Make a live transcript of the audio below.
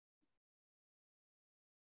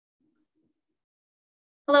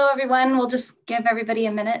Hello, everyone. We'll just give everybody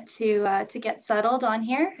a minute to get settled on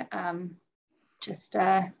here. Just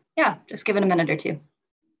give it a minute or two.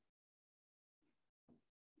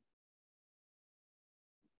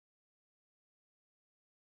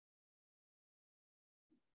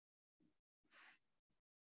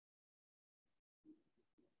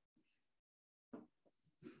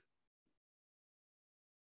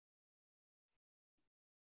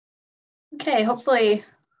 Okay, hopefully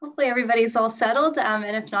everybody's all settled,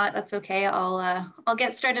 and if not, that's okay. I'll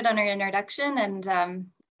get started on our introduction, and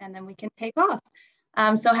then we can take off.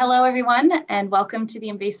 So hello, everyone, and welcome to the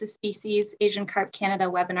Invasive Species Asian Carp Canada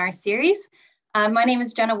webinar series. My name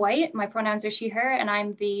is Jenna White. My pronouns are she, her, and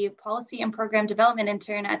I'm the Policy and Program Development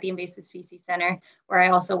Intern at the Invasive Species Center, where I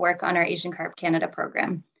also work on our Asian Carp Canada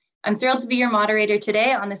program. I'm thrilled to be your moderator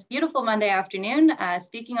today on this beautiful Monday afternoon,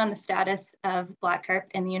 speaking on the status of black carp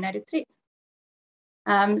in the United States.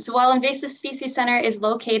 So while Invasive Species Center is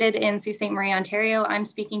located in Sault Ste. Marie, Ontario, I'm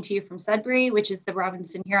speaking to you from Sudbury, which is the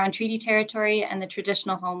Robinson Huron Treaty Territory and the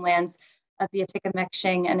traditional homelands of the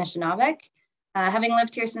Atikameksheng Anishinaabe. Having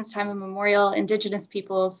lived here since time immemorial, Indigenous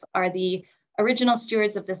peoples are the original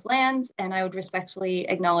stewards of this land, and I would respectfully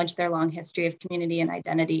acknowledge their long history of community and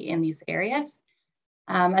identity in these areas.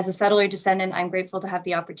 As a settler descendant, I'm grateful to have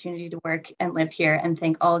the opportunity to work and live here, and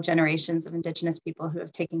thank all generations of Indigenous people who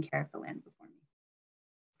have taken care of the land before me.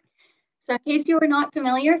 So in case you are not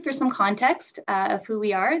familiar, for some context of who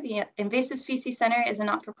we are, the Invasive Species Center is a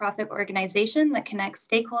not-for-profit organization that connects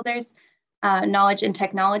stakeholders, knowledge and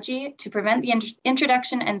technology to prevent the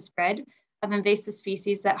introduction and spread of invasive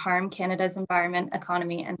species that harm Canada's environment,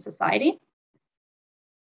 economy, and society.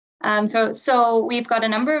 So we've got a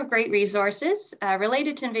number of great resources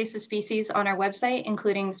related to invasive species on our website,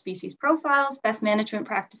 including species profiles, best management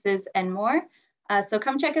practices, and more. So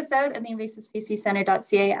come check us out at the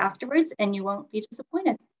invasivespeciescenter.ca afterwards, and you won't be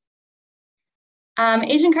disappointed.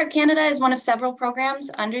 Asian Carp Canada is one of several programs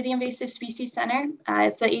under the Invasive Species Center.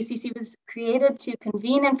 So ACC was created to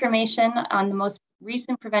convene information on the most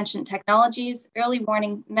recent prevention technologies, early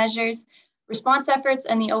warning measures, response efforts,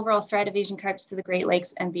 and the overall threat of Asian carps to the Great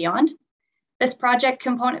Lakes and beyond. The project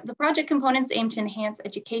components aim to enhance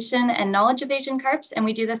education and knowledge of Asian carps, and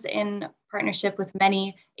we do this in partnership with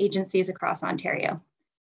many agencies across Ontario.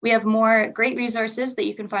 We have more great resources that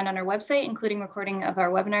you can find on our website, including recording of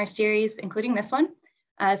our webinar series, including this one,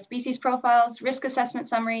 species profiles, risk assessment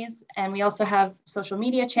summaries, and we also have social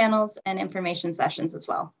media channels and information sessions as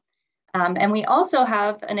well. And we also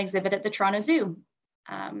have an exhibit at the Toronto Zoo.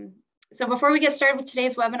 So before we get started with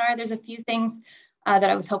today's webinar, there's a few things that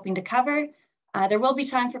I was hoping to cover. There will be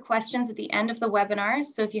time for questions at the end of the webinar.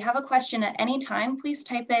 So if you have a question at any time, please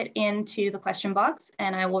type it into the question box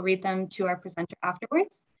and I will read them to our presenter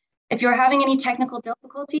afterwards. If you're having any technical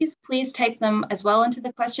difficulties, please type them as well into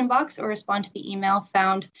the question box or respond to the email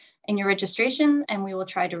found in your registration and we will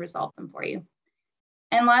try to resolve them for you.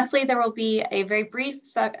 And lastly, there will be a very brief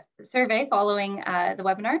survey following the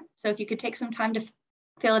webinar. So if you could take some time to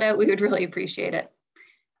fill it out, we would really appreciate it.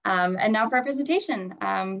 And now for our presentation.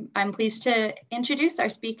 I'm pleased to introduce our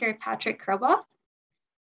speaker, Patrick Kroboth.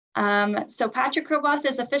 So Patrick Kroboth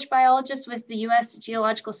is a fish biologist with the U.S.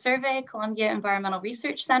 Geological Survey, Columbia Environmental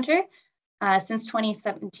Research Center since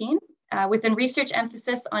 2017, with a research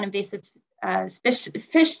emphasis on invasive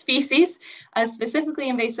fish species, specifically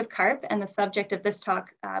invasive carp, and the subject of this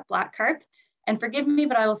talk, black carp. And forgive me,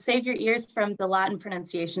 but I will save your ears from the Latin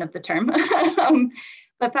pronunciation of the term.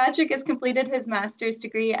 But Patrick has completed his master's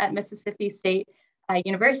degree at Mississippi State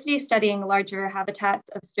University, studying larger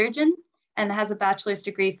habitats of sturgeon, and has a bachelor's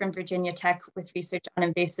degree from Virginia Tech with research on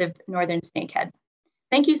invasive northern snakehead.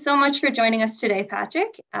 Thank you so much for joining us today,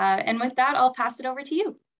 Patrick. And with that, I'll pass it over to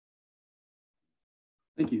you.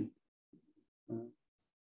 Thank you.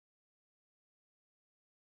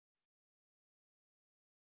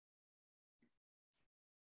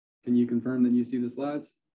 Can you confirm that you see the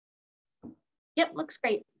slides? Yep, looks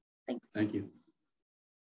great. Thanks. Thank you.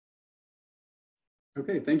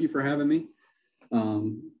 Okay, thank you for having me. A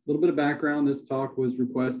little bit of background. This talk was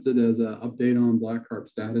requested as an update on black carp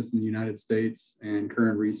status in the United States and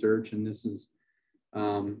current research, and this is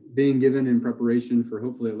being given in preparation for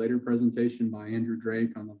hopefully a later presentation by Andrew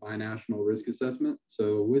Drake on the binational risk assessment.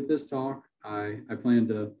 So with this talk, I plan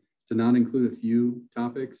to not include a few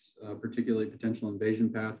topics, particularly potential invasion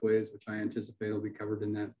pathways, which I anticipate will be covered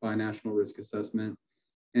in that binational risk assessment,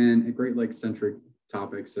 and a Great Lakes-centric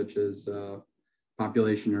topics such as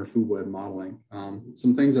population or food web modeling.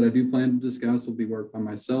 Some things that I do plan to discuss will be work by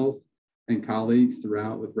myself and colleagues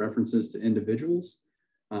throughout with references to individuals.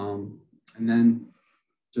 And then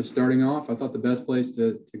just starting off, I thought the best place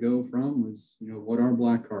to go from was, what are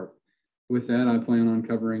black carp? With that, I plan on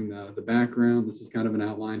covering the background. This is kind of an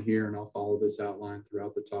outline here, and I'll follow this outline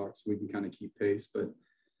throughout the talk so we can kind of keep pace. But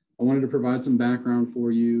I wanted to provide some background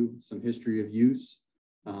for you, some history of use,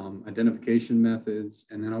 identification methods,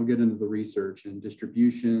 and then I'll get into the research and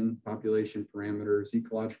distribution, population parameters,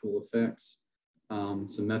 ecological effects,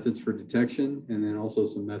 some methods for detection, and then also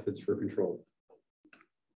some methods for control.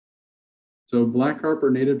 So black carp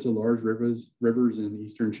are native to large rivers in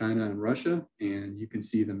eastern China and Russia, and you can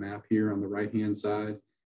see the map here on the right-hand side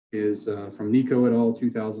is from Nico et al.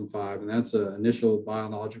 2005, and that's an initial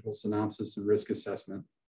biological synopsis and risk assessment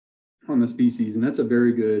on the species, and that's a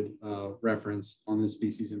very good reference on this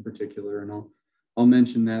species in particular, and I'll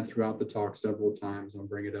mention that throughout the talk several times. I'll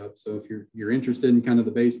bring it up. So if you're interested in kind of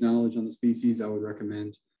the base knowledge on the species, I would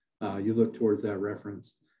recommend you look towards that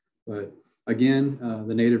reference. But again,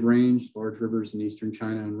 the native range, large rivers in eastern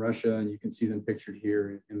China and Russia, and you can see them pictured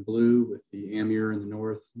here in blue with the Amur in the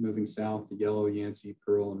north moving south, the yellow, Yangtze,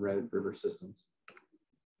 Pearl, and Red river systems.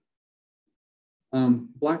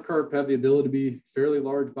 Black carp have the ability to be fairly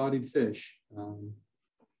large-bodied fish.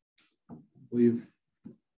 I believe,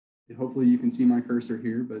 hopefully you can see my cursor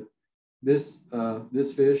here, but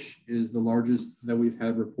this fish is the largest that we've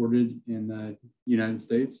had reported in the United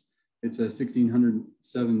States. It's a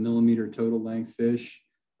 1,607 millimeter total length fish,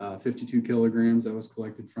 52 kilograms that was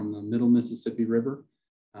collected from the Middle Mississippi River.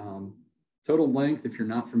 Total length, if you're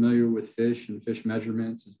not familiar with fish and fish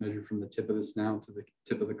measurements, is measured from the tip of the snout to the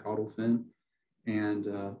tip of the caudal fin. And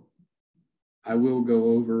I will go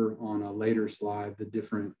over on a later slide the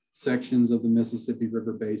different sections of the Mississippi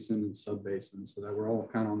River Basin and subbasins so that we're all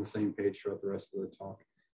kind of on the same page throughout the rest of the talk.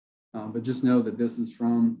 But just know that this is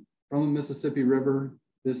from the Mississippi River.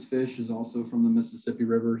 This fish is also from the Mississippi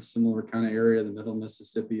River, similar kind of area, the Middle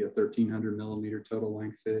Mississippi, a 1,300 millimeter total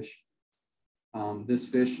length fish. This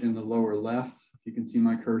fish in the lower left, if you can see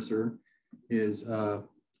my cursor, is a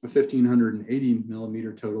 1,580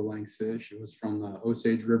 millimeter total length fish. It was from the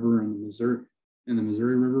Osage River in the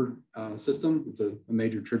Missouri River system. It's a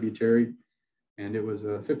major tributary, and it was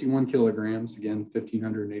 51 kilograms, again,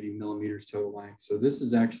 1,580 millimeters total length. So this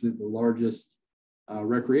is actually the largest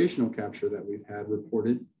recreational capture that we've had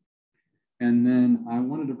reported. And then I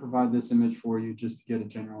wanted to provide this image for you just to get a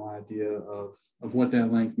general idea of what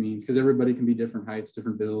that length means, because everybody can be different heights,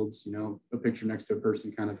 different builds. A picture next to a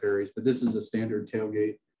person kind of varies, but this is a standard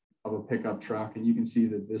tailgate of a pickup truck. And you can see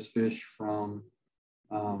that this fish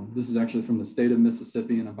this is actually from the state of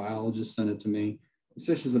Mississippi, and a biologist sent it to me. This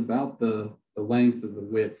fish is about the length of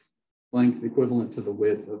the length equivalent to the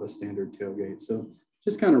width of a standard tailgate. So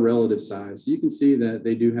just kind of relative size. So you can see that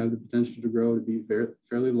they do have the potential to grow to be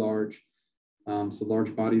fairly large. So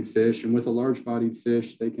large-bodied fish, and with a large-bodied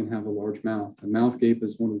fish, they can have a large mouth. A mouth gape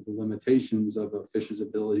is one of the limitations of a fish's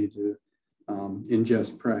ability to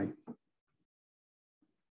ingest prey.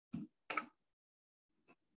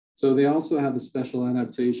 So they also have a special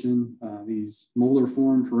adaptation, these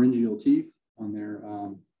molar-formed pharyngeal teeth on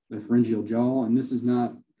their pharyngeal jaw, and this is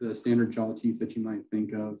not the standard jaw teeth that you might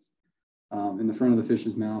think of in the front of the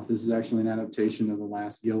fish's mouth. This is actually an adaptation of the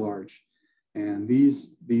last gill arch. And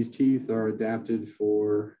these teeth are adapted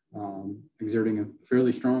for exerting a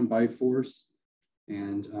fairly strong bite force.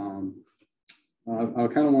 And I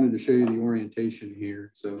kind of wanted to show you the orientation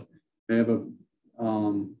here. So they have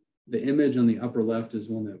the image on the upper left is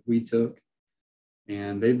one that we took,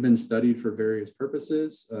 and they've been studied for various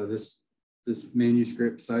purposes. This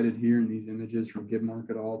manuscript cited here in these images from Gidmark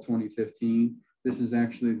et al. 2015. This is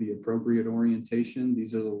actually the appropriate orientation.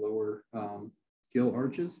 These are the lower gill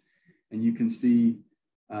arches. And you can see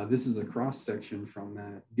this is a cross section from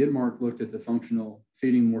that. Gidmark looked at the functional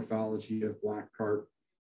feeding morphology of black carp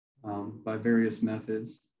by various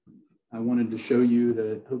methods. I wanted to show you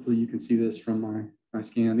that, hopefully you can see this from my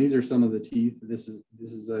scan. These are some of the teeth. This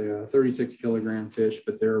is a 36 kilogram fish,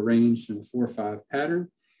 but they're arranged in a 4-5 pattern.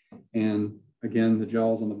 And again, the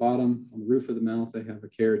jaws on the bottom, on the roof of the mouth, they have a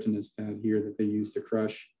keratinous pad here that they use to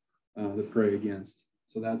crush the prey against.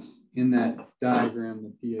 So that's in that diagram,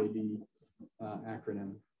 the PAD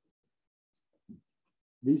acronym.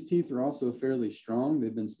 These teeth are also fairly strong.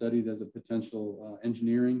 They've been studied as a potential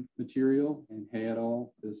engineering material, and Hay et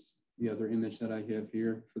al., the other image that I have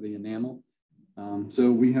here for the enamel.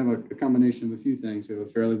 So we have a combination of a few things. We have a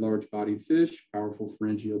fairly large bodied fish, powerful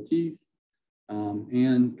pharyngeal teeth,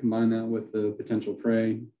 and combine that with the potential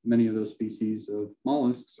prey. Many of those species of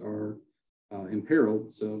mollusks are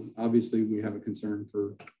imperiled. So obviously we have a concern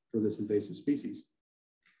for this invasive species.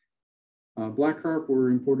 Black carp were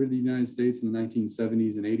imported to the United States in the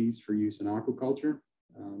 1970s and 80s for use in aquaculture.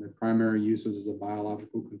 Their primary use was as a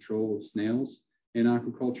biological control of snails in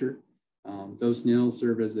aquaculture. Those snails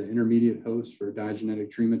serve as the intermediate host for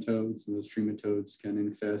digenetic trematodes, and those trematodes can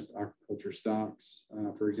infest aquaculture stocks,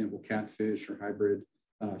 for example, catfish or hybrid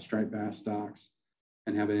striped bass stocks,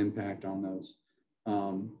 and have an impact on those.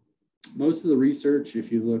 Most of the research,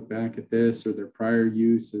 if you look back at this or their prior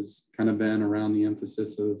use, has kind of been around the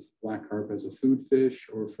emphasis of black carp as a food fish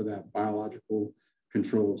or for that biological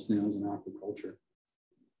control of snails in aquaculture.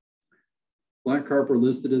 Black carp were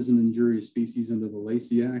listed as an injurious species under the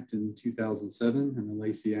Lacey Act in 2007, and the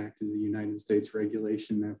Lacey Act is the United States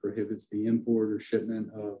regulation that prohibits the import or shipment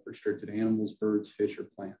of restricted animals, birds, fish, or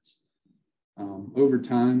plants. Over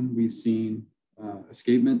time, we've seen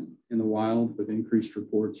escapement in the wild with increased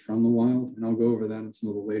reports from the wild, and I'll go over that in some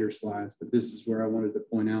of the later slides, but this is where I wanted to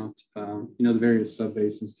point out, the various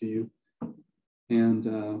subbasins to you.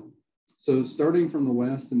 And so starting from the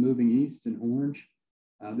west and moving east in orange,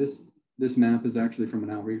 this map is actually from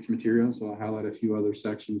an outreach material, so I'll highlight a few other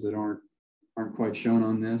sections that aren't quite shown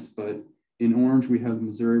on this, but in orange, we have the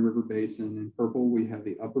Missouri River Basin. In purple, we have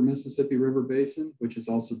the upper Mississippi River Basin, which is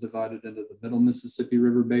also divided into the middle Mississippi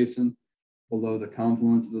River Basin, below the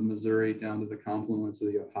confluence of the Missouri down to the confluence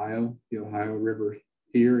of the Ohio. The Ohio River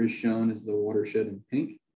here is shown as the watershed in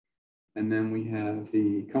pink. And then we have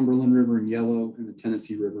the Cumberland River in yellow and the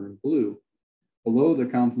Tennessee River in blue. Below the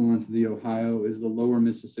confluence of the Ohio is the lower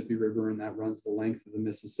Mississippi River, and that runs the length of the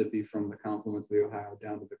Mississippi from the confluence of the Ohio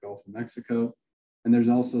down to the Gulf of Mexico. And there's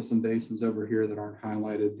also some basins over here that aren't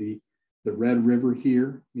highlighted. The Red River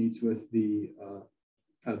here meets with the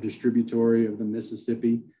distributary of the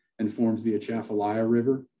Mississippi and forms the Atchafalaya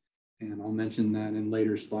River. And I'll mention that in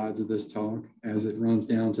later slides of this talk as it runs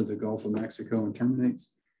down to the Gulf of Mexico and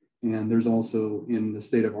terminates. And there's also in the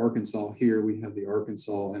state of Arkansas here, we have the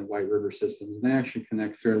Arkansas and White River systems. And they actually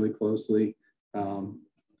connect fairly closely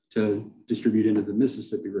to distribute into the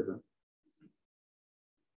Mississippi River.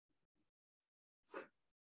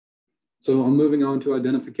 So I'm moving on to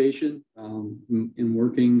identification. In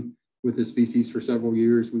working with the species for several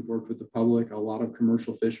years, we've worked with the public, a lot of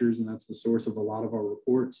commercial fishers, and that's the source of a lot of our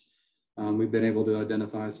reports. We've been able to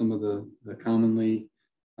identify some of the commonly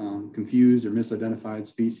confused or misidentified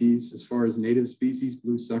species. As far as native species,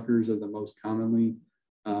 blue suckers are the most commonly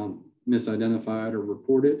misidentified or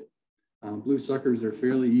reported. Blue suckers are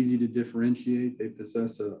fairly easy to differentiate. They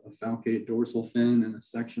possess a falcate dorsal fin and a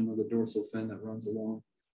section of the dorsal fin that runs along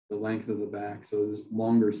the length of the back. So this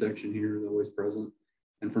longer section here is always present.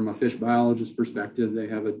 And from a fish biologist perspective, they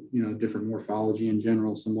have a different morphology in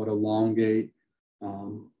general, somewhat elongate,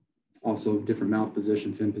 also different mouth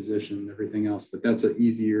position, fin position, everything else. But that's an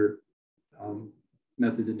easier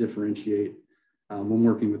method to differentiate when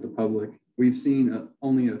working with the public. We've seen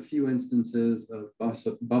only a few instances of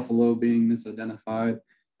buffalo being misidentified.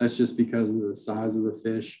 That's just because of the size of the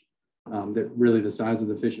fish. The size of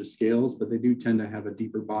the fish's scales, but they do tend to have a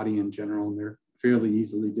deeper body in general, and they're fairly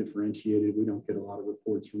easily differentiated. We don't get a lot of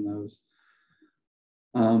reports from those.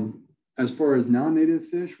 As far as non-native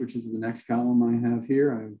fish, which is the next column I have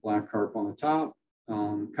here, I have black carp on the top.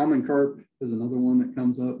 Common carp is another one that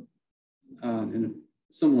comes up in a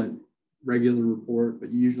somewhat regular report,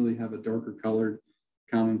 but you usually have a darker colored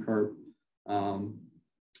common carp.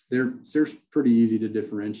 They're pretty easy to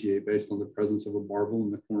differentiate based on the presence of a barbel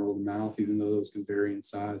in the corner of the mouth, even though those can vary in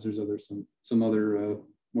size. There's some other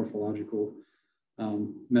morphological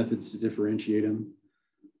methods to differentiate them.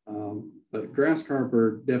 But grass carp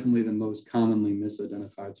are definitely the most commonly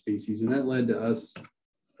misidentified species, and that led to us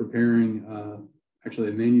preparing actually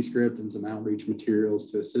a manuscript and some outreach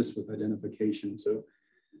materials to assist with identification. So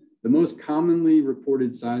the most commonly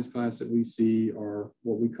reported size class that we see are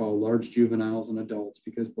what we call large juveniles and adults,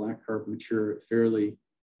 because black carp mature at fairly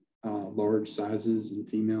large sizes. In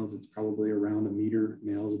females, it's probably around a meter.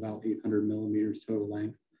 Males, about 800 millimeters total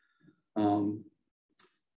length.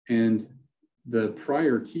 And the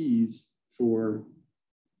prior keys for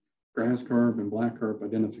grass carp and black carp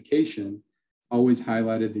identification always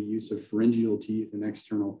highlighted the use of pharyngeal teeth and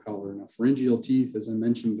external color. Now, pharyngeal teeth, as I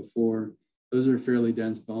mentioned before, those are fairly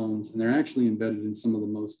dense bones, and they're actually embedded in some of the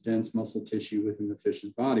most dense muscle tissue within the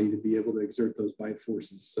fish's body to be able to exert those bite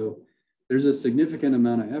forces. So there's a significant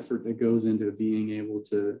amount of effort that goes into being able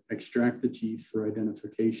to extract the teeth for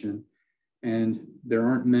identification. And there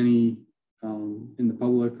aren't many in the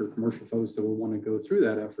public or commercial folks that will want to go through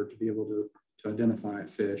that effort to be able to identify a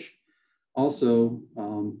fish. Also,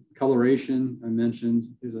 coloration, I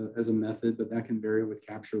mentioned, is a method, but that can vary with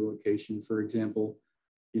capture location. For example,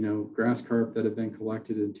 grass carp that have been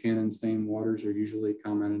collected in tannin-stained waters are usually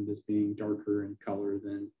commented as being darker in color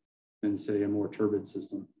than say, a more turbid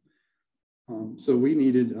system. So we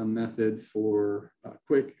needed a method for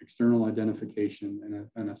quick external identification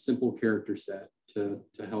and a simple character set to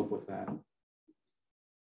help with that.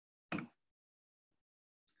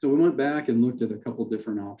 So we went back and looked at a couple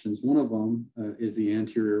different options. One of them is the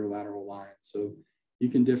anterior lateral line. So you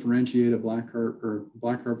can differentiate a black carp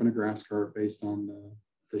and a grass carp based on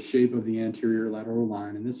the shape of the anterior lateral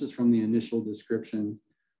line. And this is from the initial description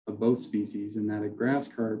of both species, in that a grass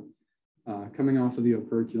carp, coming off of the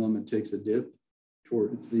operculum, it takes a dip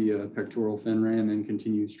towards the pectoral fin ray and then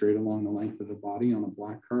continues straight along the length of the body. On a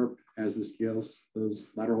black carp, as the scales, those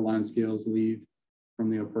lateral line scales leave from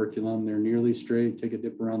the operculum, they're nearly straight, take a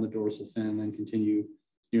dip around the dorsal fin, and then continue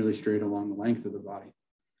nearly straight along the length of the body.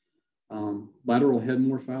 Lateral head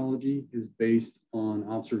morphology is based on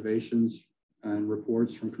observations and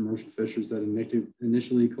reports from commercial fishers that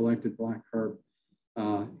initially collected black carp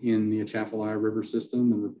in the Atchafalaya River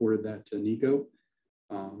system and reported that to Nico.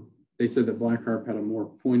 They said that black carp had a more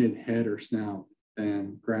pointed head or snout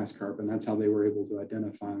than grass carp, and that's how they were able to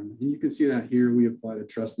identify them. And you can see that here. We applied a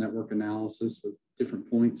truss network analysis with different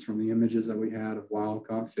points from the images that we had of wild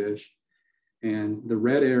caught fish. And the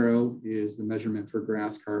red arrow is the measurement for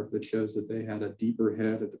grass carp that shows that they had a deeper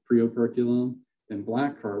head at the preoperculum than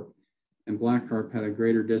black carp. And black carp had a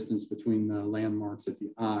greater distance between the landmarks at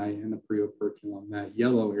the eye and the preoperculum, that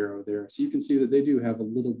yellow arrow there. So you can see that they do have a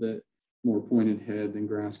little bit more pointed head than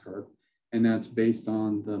grass carp, and that's based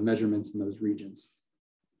on the measurements in those regions.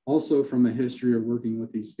 Also, from a history of working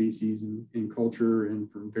with these species in culture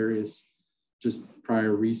and from various just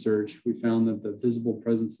prior research, we found that the visible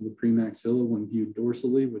presence of the premaxilla when viewed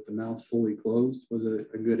dorsally with the mouth fully closed was a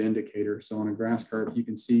good indicator. So on a grass carp, you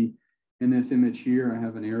can see in this image here, I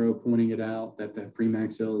have an arrow pointing it out that that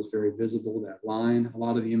premaxilla is very visible, that line. A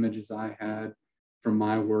lot of the images I had from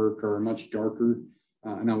my work are much darker,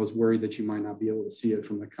 and I was worried that you might not be able to see it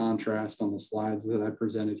from the contrast on the slides that I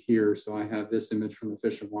presented here. So I have this image from the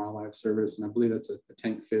Fish and Wildlife Service, and I believe that's a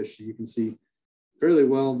tank fish. So you can see fairly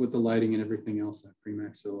well with the lighting and everything else, that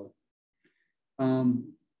premaxilla.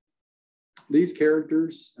 These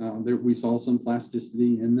characters, we saw some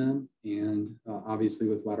plasticity in them, and obviously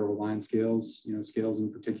with lateral line scales, scales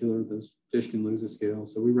in particular, those fish can lose a scale.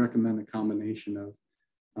 So we recommend a combination of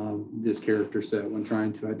this character set when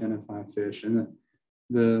trying to identify fish. And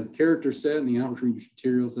the character set and the outreach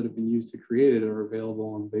materials that have been used to create it are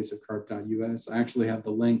available on invasivecarp.us. I actually have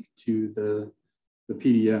the link to the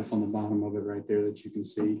PDF on the bottom of it right there that you can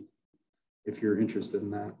see if you're interested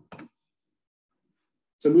in that.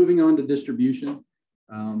 So moving on to distribution,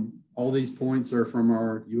 all these points are from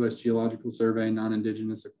our U.S. Geological Survey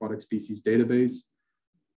Non-Indigenous Aquatic Species Database.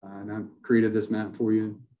 And I've created this map for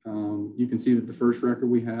you. You can see that the first record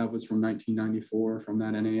we have was from 1994 from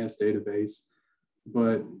that NAS database,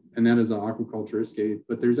 and that is an aquaculture escape,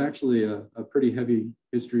 but there's actually a pretty heavy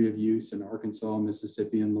history of use in Arkansas,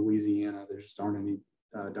 Mississippi, and Louisiana. There just aren't any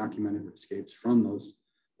documented escapes from those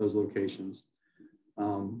locations.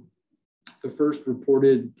 The first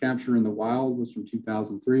reported capture in the wild was from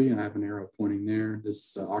 2003, and I have an arrow pointing there. This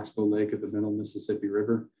is Oxbow Lake at the middle Mississippi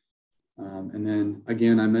River. And then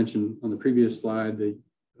again, I mentioned on the previous slide that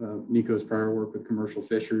Nico's prior work with commercial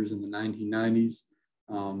fishers in the 1990s.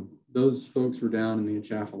 Those folks were down in the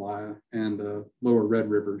Atchafalaya and lower Red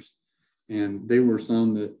Rivers, and they were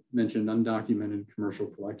some that mentioned undocumented commercial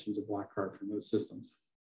collections of black carp from those systems.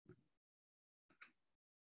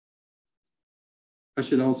 I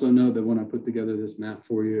should also note that when I put together this map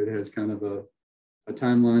for you, it has kind of a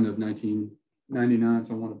timeline of 1999.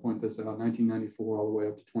 So I want to point this out, 1994 all the way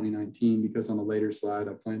up to 2019, because on a later slide,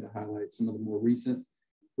 I plan to highlight some of the more recent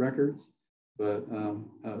records, but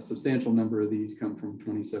a substantial number of these come from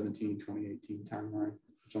 2017, 2018 timeline,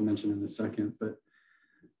 which I'll mention in a second. But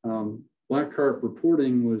black carp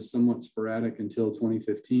reporting was somewhat sporadic until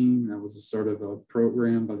 2015. That was the start of a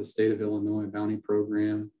program by the state of Illinois, a bounty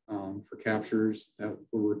program for captures that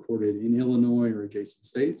were recorded in Illinois or adjacent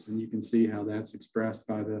states. And you can see how that's expressed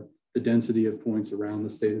by the density of points around the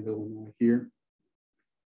state of Illinois here.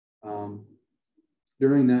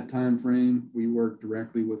 During that time frame, we worked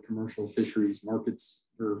directly with commercial fisheries markets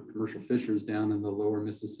or commercial fishers down in the lower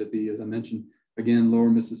Mississippi. As I mentioned, again, lower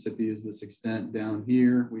Mississippi is this extent down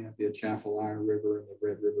here. We have the Atchafalaya River and the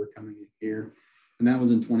Red River coming in here. And that was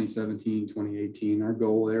in 2017, 2018. Our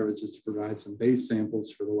goal there was just to provide some base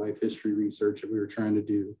samples for the life history research that we were trying to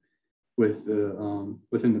do with the,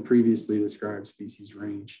 within the previously described species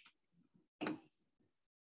range.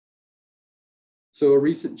 So a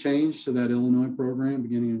recent change to that Illinois program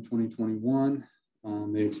beginning in 2021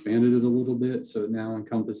 They expanded it a little bit, so it now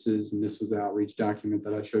encompasses, and this was the outreach document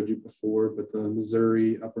that I showed you before, but the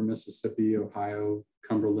Missouri, Upper Mississippi, Ohio,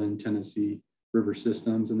 Cumberland, Tennessee river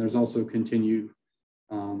systems. And there's also continued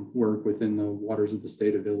work within the waters of the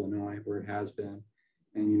state of Illinois where it has been.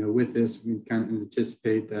 And, you know, with this, we kind of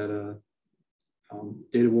anticipate that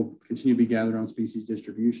data will continue to be gathered on species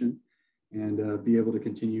distribution and be able to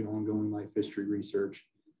continue ongoing life history research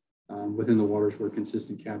within the waters where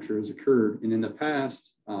consistent capture has occurred. And in the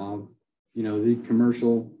past, you know, the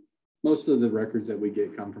commercial, most of the records that we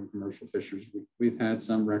get come from commercial fisheries. We've had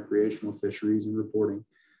some recreational fisheries and reporting,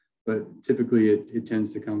 but typically it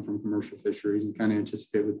tends to come from commercial fisheries, and kind of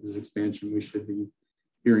anticipate with this expansion, we should be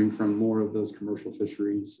hearing from more of those commercial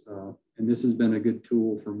fisheries. And this has been a good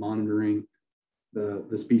tool for monitoring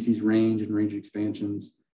the species range and range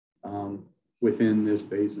expansions within this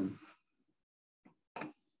basin.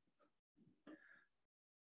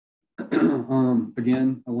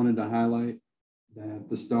 Again, I wanted to highlight that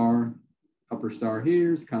the star, upper star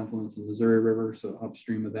here is the confluence of the Missouri River. So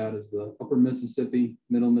upstream of that is the upper Mississippi.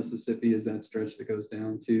 Middle Mississippi is that stretch that goes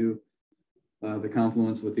down to the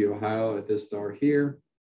confluence with the Ohio at this star here.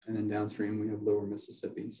 And then downstream, we have lower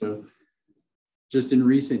Mississippi. So just in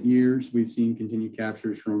recent years, we've seen continued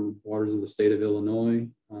captures from waters of the state of Illinois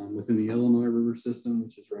within the Illinois River system,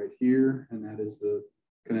 which is right here. And that is the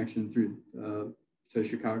connection through to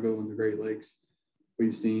Chicago and the Great Lakes.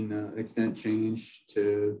 We've seen extent change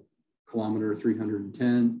to kilometer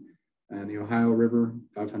 310, and the Ohio River,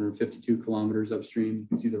 552 kilometers upstream. You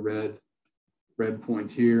can see the red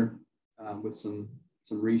points here with some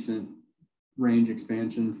recent range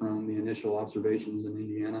expansion from the initial observations in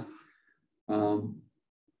Indiana.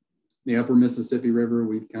 The upper Mississippi River,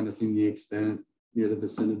 we've kind of seen the extent near the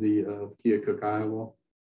vicinity of Keokuk, Iowa.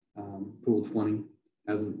 Pool 20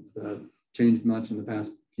 hasn't changed much in the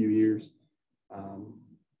past few years.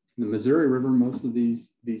 The Missouri River, most of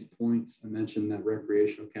these points, I mentioned that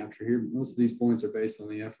recreational capture here, most of these points are based on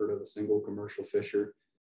the effort of a single commercial fisher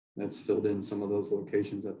that's filled in some of those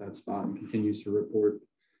locations at that spot and continues to report.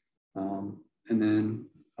 And then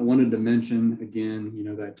I wanted to mention again, you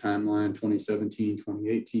know, that timeline 2017,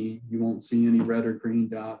 2018, you won't see any red or green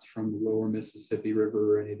dots from the lower Mississippi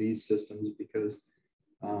River or any of these systems because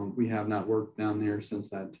we have not worked down there since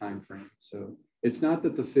that time frame. So it's not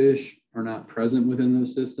that the fish are not present within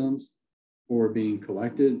those systems or being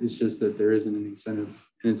collected. It's just that there isn't an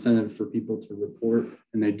incentive for people to report,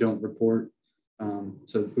 and they don't report.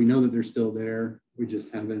 So we know that they're still there. We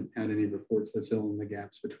just haven't had any reports that fill in the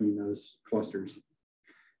gaps between those clusters.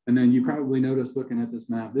 And then you probably noticed looking at this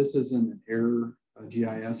map, this isn't an error, a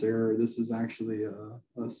GIS error. This is actually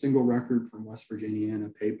a single record from West Virginia and a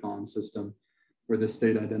pay pond system where the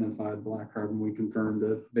state identified black carp, and we confirmed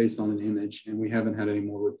it based on an image, and we haven't had any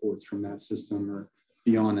more reports from that system or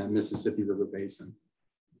beyond that Mississippi River basin.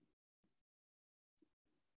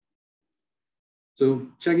 So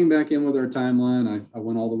checking back in with our timeline, I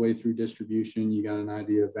went all the way through distribution. You got an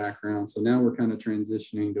idea of background. So now we're kind of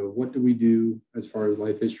transitioning to what do we do as far as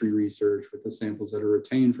life history research with the samples that are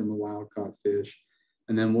retained from the wild caught fish,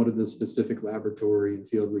 and then what are the specific laboratory and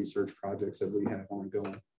field research projects that we have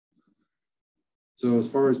ongoing. So as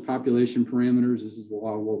far as population parameters, this is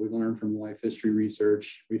what we learned from life history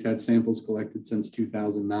research. We've had samples collected since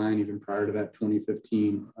 2009, even prior to that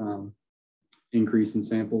 2015 increase in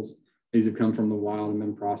samples. These have come from the wild and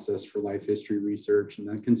been processed for life history research, and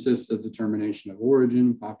that consists of determination of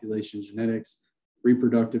origin, population genetics,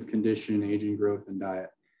 reproductive condition, aging, growth, and diet.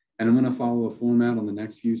 And I'm going to follow a format on the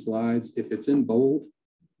next few slides. If it's in bold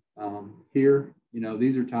here, you know,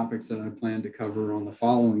 these are topics that I plan to cover on the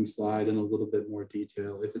following slide in a little bit more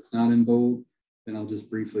detail. If it's not in bold, then I'll just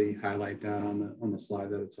briefly highlight that on the slide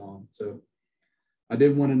that it's on. So I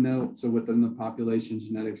did want to note, so within the population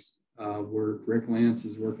genetics work, Rick Lance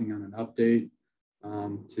is working on an update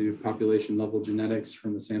to population level genetics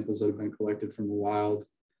from the samples that have been collected from the wild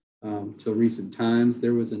till recent times.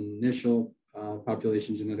 There was an initial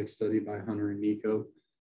population genetics study by Hunter and Nico.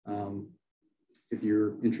 If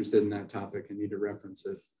you're interested in that topic and need to reference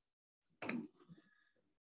it.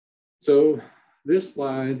 So this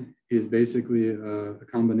slide is basically a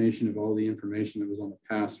combination of all the information that was on the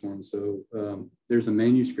past one. So there's a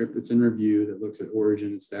manuscript that's in review that looks at origin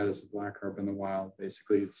and status of black carp in the wild.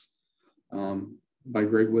 Basically, it's by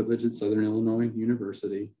Greg Whitledge at Southern Illinois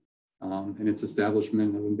University, and its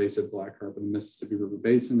establishment of invasive black carp in the Mississippi River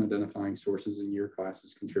Basin, identifying sources and year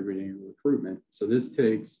classes contributing to recruitment. So this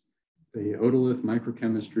takes the otolith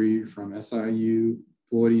microchemistry from SIU,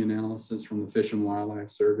 ploidy analysis from the Fish and Wildlife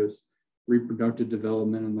Service, reproductive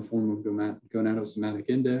development in the form of gonadosomatic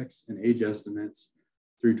index, and age estimates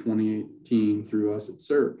through 2018 through us at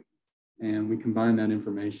CERC. And we combine that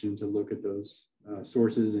information to look at those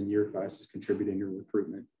sources and year classes contributing to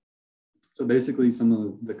recruitment. So basically some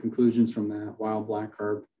of the conclusions from that: wild black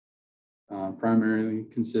carp primarily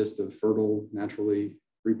consists of fertile, naturally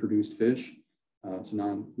reproduced fish,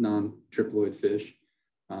 so non-triploid fish.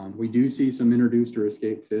 We do see some introduced or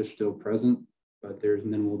escaped fish still present, but there's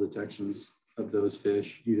minimal detections of those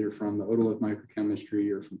fish, either from the otolith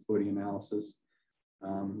microchemistry or from fluidity analysis.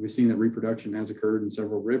 We've seen that reproduction has occurred in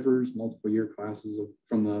several rivers, multiple year classes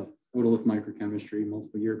from the otolith microchemistry,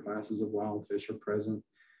 multiple year classes of wild fish are present,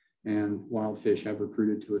 and wild fish have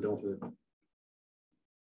recruited to adulthood.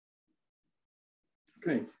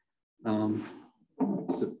 Okay.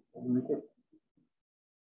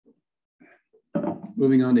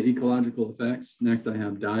 Moving on to ecological effects. Next, I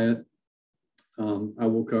have diet. I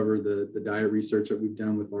will cover the diet research that we've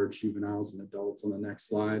done with large juveniles and adults on the next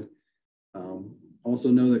slide. Also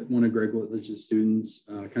know that one of Greg Whitledge's students,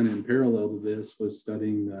 kind of in parallel to this, was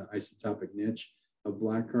studying the isotopic niche of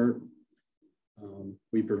black carp.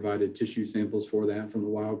 We provided tissue samples for that from the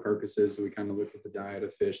wild carcasses, so we kind of looked at the diet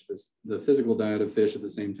of fish, the physical diet of fish at the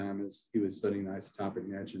same time as he was studying the isotopic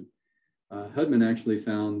niche. And Hudman actually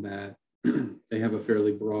found that they have a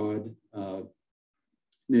fairly broad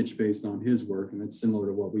niche based on his work, and it's similar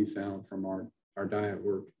to what we found from our diet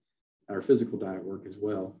work, our physical diet work as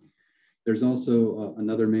well. There's also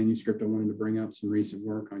another manuscript I wanted to bring up, some recent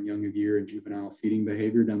work on young of year and juvenile feeding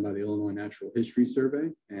behavior done by the Illinois Natural History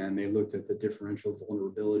Survey, and they looked at the differential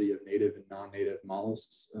vulnerability of native and non-native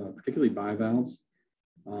mollusks, particularly bivalves,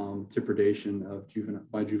 to predation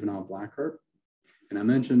by juvenile black carp. And I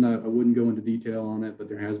mentioned I wouldn't go into detail on it, but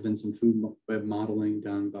there has been some food web modeling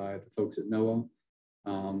done by the folks at NOAA.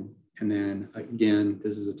 And then again,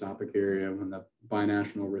 this is a topic area when the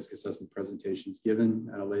binational risk assessment presentation is given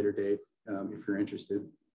at a later date. If you're interested,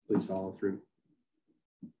 please follow through.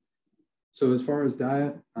 So as far as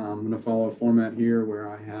diet, I'm going to follow a format here where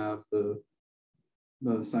I have the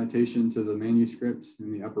citation to the manuscript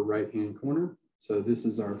in the upper right-hand corner. So this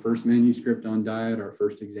is our first manuscript on diet, our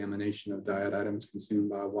first examination of diet items consumed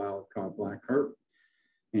by wild-caught black carp.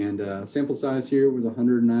 And sample size here was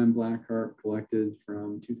 109 black carp collected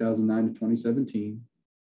from 2009 to 2017.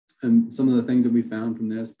 And some of the things that we found from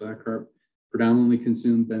this: black carp predominantly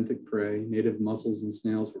consumed benthic prey. Native mussels and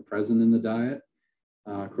snails were present in the diet.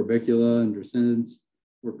 Corbicula and dracidians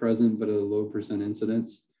were present, but at a low percent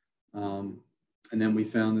incidence. And then we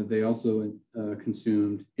found that they also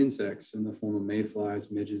consumed insects in the form of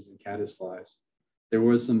mayflies, midges, and caddisflies. There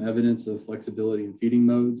was some evidence of flexibility in feeding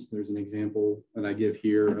modes. There's an example that I give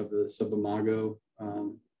here of the subimago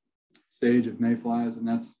stage of mayflies, and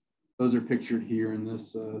those are pictured here in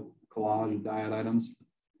this collage of diet items.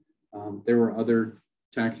 There were other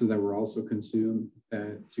taxa that were also consumed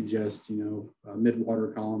that suggest, mid-water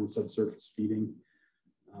column subsurface feeding.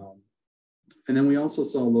 And then we also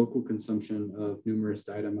saw local consumption of numerous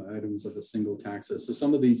items of a single taxa. So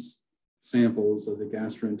some of these samples of the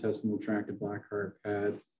gastrointestinal tract of black carp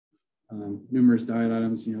had numerous diet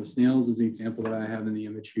items. Snails is the example that I have in the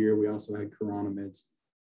image here. We also had chironomids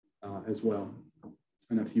as well,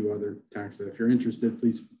 and a few other taxa. If you're interested,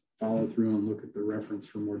 please follow through and look at the reference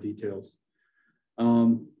for more details.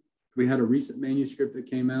 We had a recent manuscript that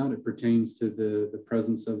came out. It pertains to the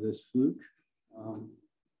presence of this fluke.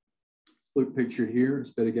 Fluke pictured here,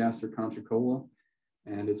 Spedigaster contricola,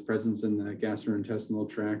 and its presence in the gastrointestinal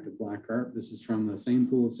tract of black carp. This is from the same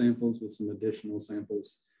pool of samples with some additional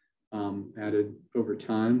samples added over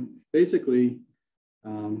time. Basically,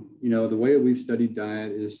 the way we've studied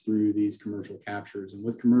diet is through these commercial captures. And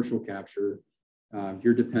with commercial capture,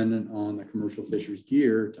 you're dependent on the commercial fisher's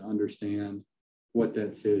gear to understand what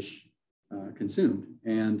that fish consumed.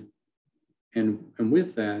 And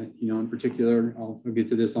with that, in particular, I'll get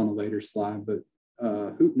to this on a later slide, but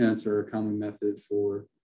hoop nets are a common method for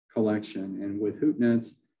collection. And with hoop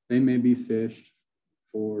nets, they may be fished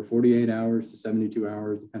for 48 hours to 72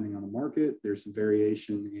 hours, depending on the market. There's some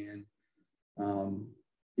variation in,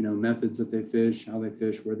 methods that they fish, how they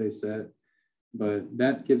fish, where they set. But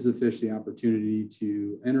that gives the fish the opportunity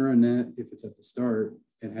to enter a net. If it's at the start,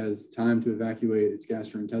 it has time to evacuate its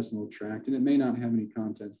gastrointestinal tract, and it may not have any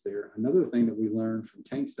contents there. Another thing that we learned from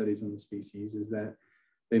tank studies on the species is that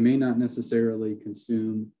they may not necessarily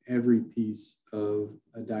consume every piece of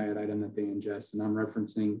a diet item that they ingest. And I'm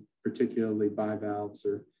referencing particularly bivalves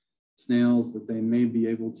or snails that they may be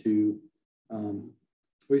able to,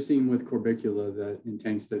 we've seen with corbicula that in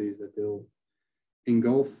tank studies that they'll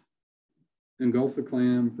engulf the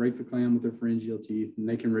clam, break the clam with their pharyngeal teeth, and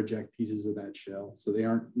they can reject pieces of that shell. So they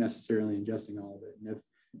aren't necessarily ingesting all of it. And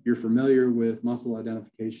you're familiar with mussel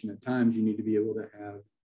identification, at times you need to be able to have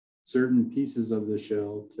certain pieces of the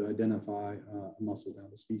shell to identify a mussel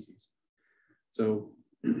down species. So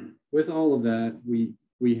with all of that,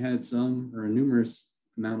 we had some or a numerous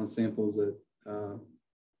amount of samples that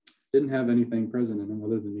didn't have anything present in them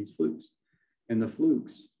other than these flukes. And the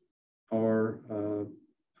flukes are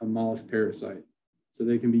a mollusk parasite. So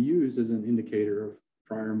they can be used as an indicator of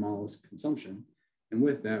prior mollusk consumption. And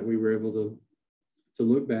with that, we were able to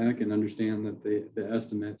look back and understand that the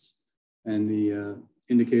estimates and the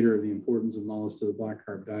indicator of the importance of mollusks to the black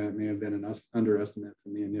carp diet may have been an underestimate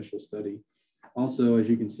from the initial study. Also, as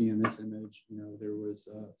you can see in this image, there was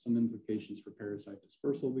some implications for parasite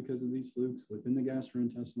dispersal because of these flukes within the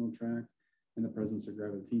gastrointestinal tract and the presence of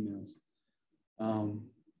gravid females.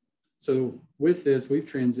 So with this, we've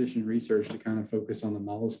transitioned research to kind of focus on the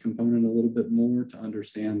mollusk component a little bit more to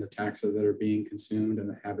understand the taxa that are being consumed and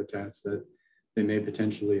the habitats that they may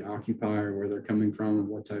potentially occupy or where they're coming from and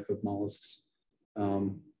what type of mollusks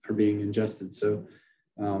are being ingested. So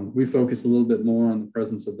we focus a little bit more on the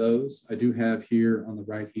presence of those. I do have here on the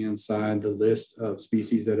right-hand side the list of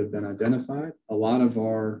species that have been identified. A lot of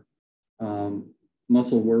our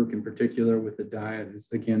mussel work in particular with the diet is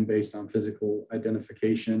again based on physical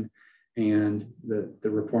identification and the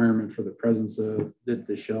requirement for the presence of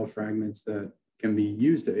the shell fragments that can be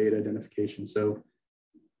used to aid identification. So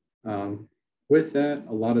with that,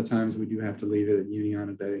 a lot of times we do have to leave it at union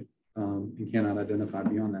a day and cannot identify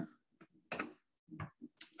beyond that.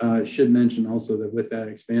 I should mention also that with that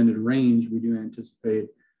expanded range, we do anticipate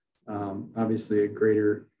obviously a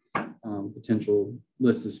greater potential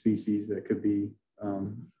list of species that could be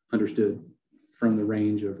understood from the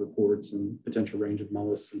range of reports and potential range of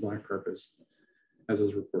mollusks and black carp as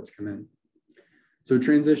those reports come in. So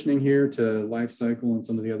transitioning here to life cycle and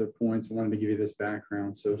some of the other points, I wanted to give you this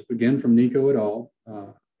background. So again, from Nico et al.,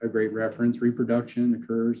 a great reference, reproduction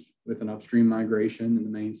occurs with an upstream migration in the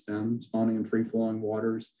main stem, spawning in free-flowing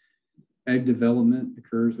waters. Egg development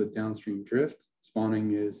occurs with downstream drift.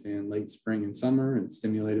 Spawning is in late spring and summer, and it's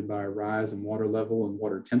stimulated by a rise in water level and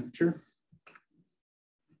water temperature.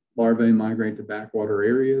 Larvae migrate to backwater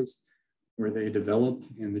areas where they develop,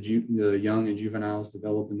 and the young and juveniles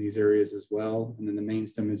develop in these areas as well. And then the main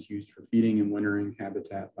stem is used for feeding and wintering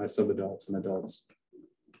habitat by subadults and adults.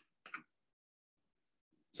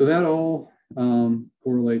 So that all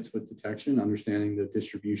correlates with detection, understanding the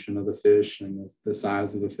distribution of the fish and the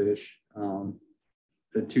size of the fish.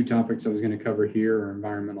 The two topics I was going to cover here are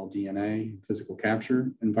environmental DNA and physical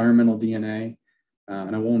capture. Environmental DNA,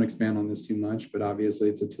 and I won't expand on this too much, but obviously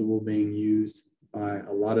it's a tool being used by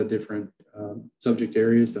a lot of different subject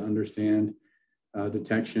areas to understand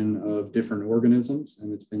detection of different organisms,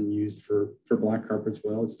 and it's been used for black carp as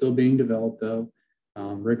well. It's still being developed though.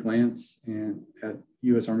 Rick Lance and at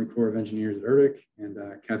U.S. Army Corps of Engineers at URDIC and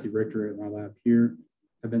Kathy Richter at my lab here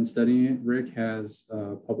have been studying it. Rick has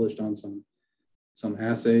published on some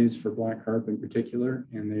assays for black carp in particular,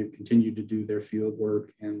 and they've continued to do their field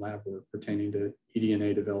work and lab work pertaining to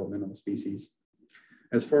eDNA development on the species.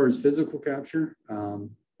 As far as physical capture,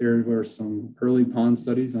 there were some early pond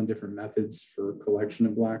studies on different methods for collection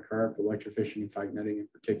of black carp, electrofishing and fight netting in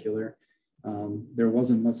particular. There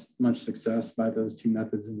wasn't much success by those two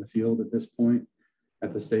methods in the field at this point,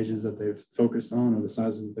 at the stages that they've focused on or the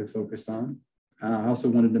sizes that they've focused on. I also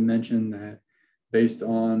wanted to mention that based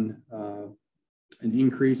on an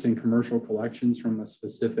increase in commercial collections from a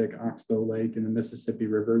specific oxbow lake in the Mississippi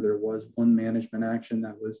River, there was one management action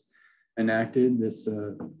that was enacted.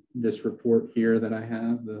 This report here that I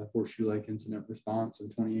have, the Horseshoe Lake Incident Response in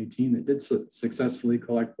 2018, that did successfully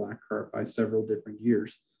collect black carp by several different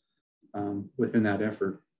years within that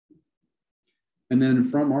effort. And then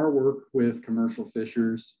from our work with commercial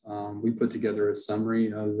fishers, we put together a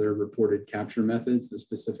summary of their reported capture methods, the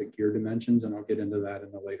specific gear dimensions, and I'll get into that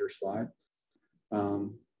in a later slide.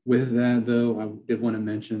 With that, though, I did want to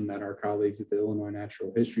mention that our colleagues at the Illinois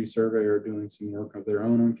Natural History Survey are doing some work of their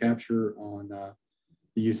own on capture on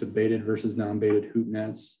the use of baited versus non-baited hoop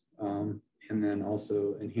nets, and then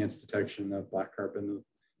also enhanced detection of black carp in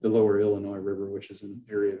the lower Illinois River, which is an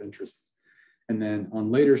area of interest. And then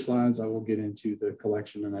on later slides, I will get into the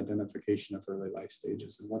collection and identification of early life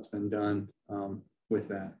stages and what's been done with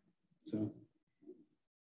that. So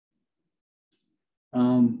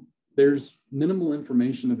there's minimal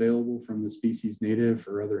information available from the species native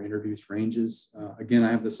or other introduced ranges. Again,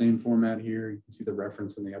 I have the same format here. You can see the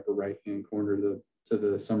reference in the upper right-hand corner to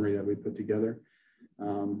the summary that we put together.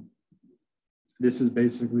 This is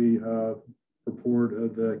basically a report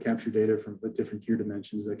of the capture data with different gear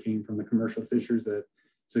dimensions that came from the commercial fishers that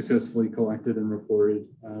successfully collected and reported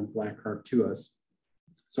black carp to us.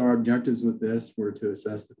 So our objectives with this were to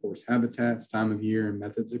assess the course habitats, time of year, and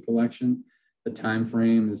methods of collection. The time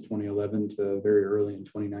frame is 2011 to very early in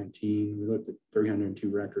 2019. We looked at 302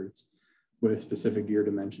 records with specific year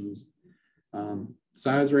dimensions.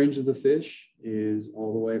 Size range of the fish is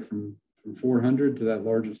all the way from 400 to that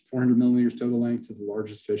largest 400 millimeters total length to the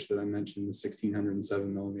largest fish that I mentioned, the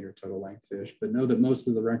 1607 millimeter total length fish. But know that most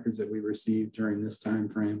of the records that we received during this time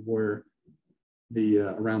frame were the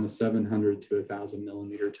around the 700 to 1,000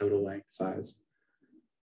 millimeter total length size.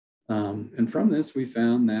 And from this, we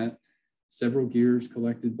found that several gears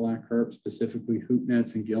collected black carp, specifically hoop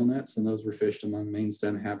nets and gill nets, and those were fished among main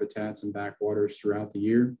stem habitats and backwaters throughout the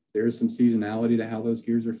year. There is some seasonality to how those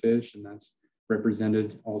gears are fished, and that's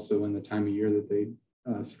represented also in the time of year that they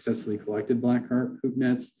successfully collected black carp. Hoop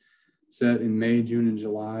nets set in May, June, and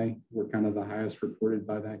July were kind of the highest reported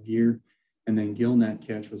by that gear. And then gill net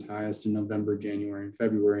catch was highest in November, January, and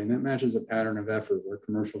February. And that matches a pattern of effort where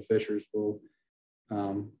commercial fishers will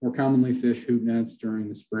more commonly fish hoop nets during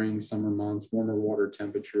the spring, summer months, warmer water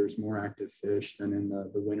temperatures, more active fish than in the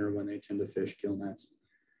winter when they tend to fish gill nets.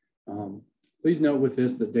 Please note with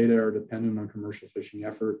this that data are dependent on commercial fishing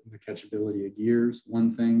effort and the catchability of gears.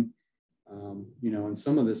 One thing, in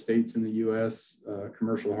some of the states in the U.S.,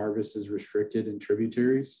 commercial harvest is restricted in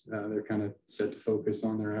tributaries. They're kind of set to focus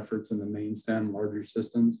on their efforts in the main stem, larger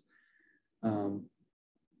systems.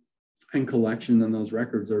 And collection and those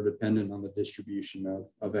records are dependent on the distribution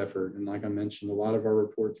of effort. And like I mentioned, a lot of our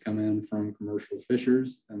reports come in from commercial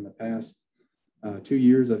fishers. In the past 2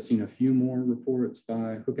 years, I've seen a few more reports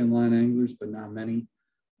by hook and line anglers, but not many.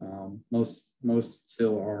 Most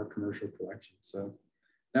still are commercial collections. So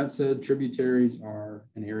that said, tributaries are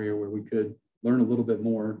an area where we could learn a little bit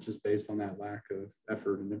more just based on that lack of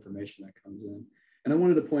effort and information that comes in. And I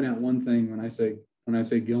wanted to point out one thing when I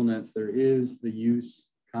say gill nets, there is the use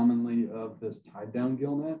commonly of this tied down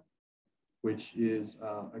gill net, which is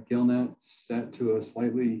a gill net set to a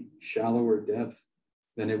slightly shallower depth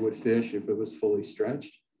than it would fish if it was fully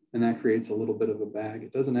stretched. And that creates a little bit of a bag.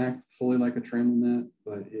 It doesn't act fully like a trammel net,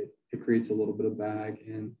 but it creates a little bit of bag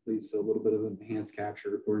and leads to a little bit of enhanced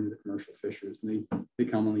capture according to the commercial fishers. And they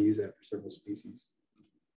commonly use that for several species.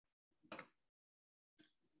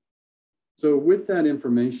 So with that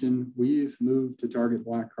information, we've moved to target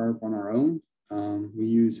black carp on our own. We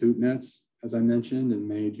use hoop nets, as I mentioned, in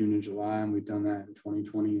May, June, and July, and we've done that in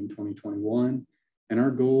 2020 and 2021. And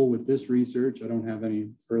our goal with this research, I don't have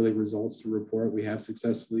any early results to report. We have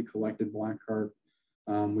successfully collected black carp.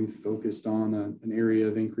 We've focused on an area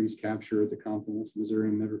of increased capture at the confluence Missouri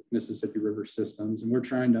and Mississippi River systems. And we're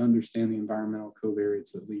trying to understand the environmental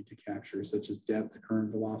covariates that lead to capture, such as depth,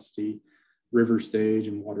 current velocity, river stage,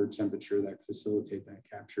 and water temperature that facilitate that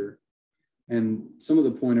capture. And some of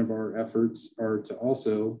the point of our efforts are to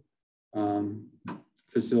also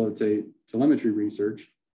facilitate telemetry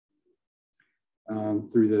research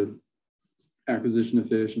through the acquisition of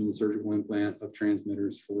fish and the surgical implant of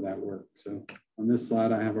transmitters for that work. So on this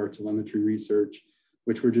slide, I have our telemetry research,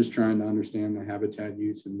 which we're just trying to understand the habitat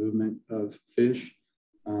use and movement of fish.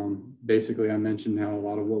 Basically, I mentioned how a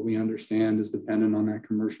lot of what we understand is dependent on that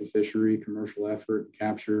commercial fishery, commercial effort,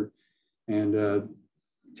 capture, and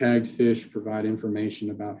tagged fish provide information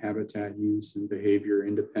about habitat use and behavior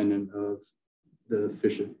independent of the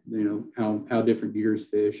fish, how different gears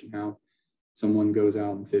fish and how someone goes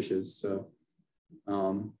out and fishes. So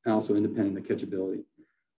also independent of catchability.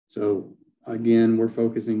 So again, we're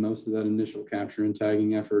focusing most of that initial capture and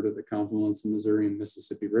tagging effort at the confluence of Missouri and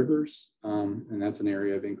Mississippi rivers. And that's an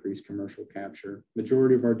area of increased commercial capture.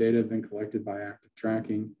 Majority of our data have been collected by active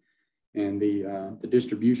tracking. And the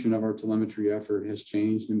distribution of our telemetry effort has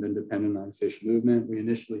changed and been dependent on fish movement. We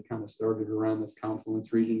initially kind of started around this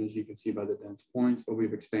confluence region, as you can see by the dense points, but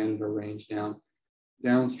we've expanded our range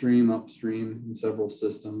downstream, upstream in several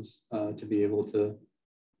systems to be able to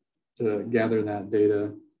gather that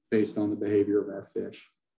data based on the behavior of our fish.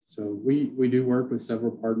 So we do work with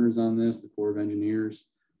several partners on this, the Corps of Engineers,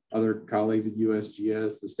 other colleagues at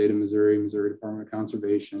USGS, the state of Missouri, Missouri Department of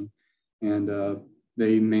Conservation, and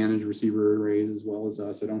they manage receiver arrays as well as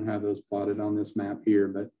us. I don't have those plotted on this map here,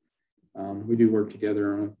 but we do work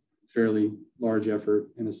together on a fairly large effort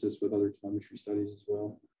and assist with other telemetry studies as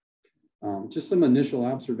well. Just some initial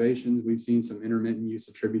observations. We've seen some intermittent use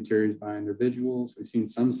of tributaries by individuals. We've seen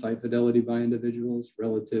some site fidelity by individuals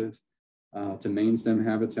relative to main stem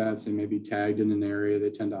habitats. They may be tagged in an area,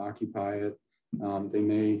 they tend to occupy it. They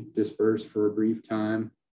may disperse for a brief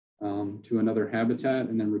time to another habitat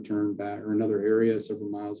and then return back, or another area several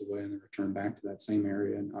miles away, and then return back to that same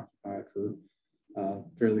area and occupy it for a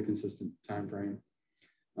fairly consistent time frame.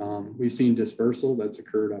 We've seen dispersal that's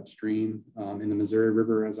occurred upstream in the Missouri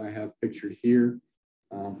River, as I have pictured here.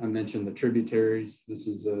 I mentioned the tributaries. This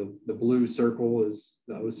is the blue circle is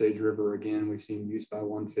the Osage River again. We've seen use by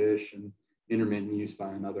one fish and intermittent use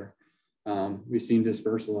by another. We've seen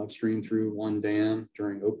dispersal upstream through one dam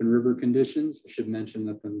during open river conditions. I should mention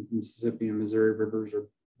that the Mississippi and Missouri rivers are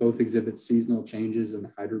both exhibit seasonal changes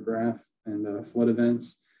in hydrograph and flood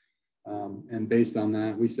events. And based on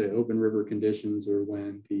that, we say open river conditions are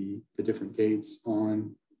when the different gates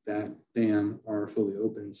on that dam are fully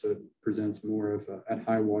open. So it presents more of at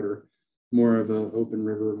high water, more of an open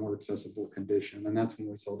river, more accessible condition. And that's when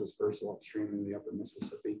we saw dispersal upstream in the upper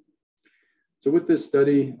Mississippi. So with this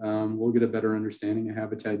study, we'll get a better understanding of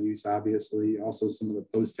habitat use, obviously, also some of the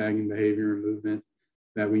post-tagging behavior and movement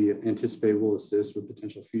that we anticipate will assist with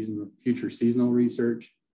potential future seasonal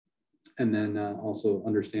research, and then also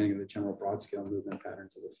understanding of the general broad scale movement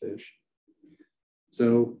patterns of the fish.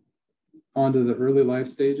 So onto the early life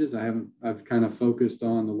stages, I've kind of focused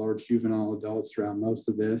on the large juvenile adults throughout most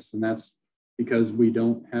of this, and that's because we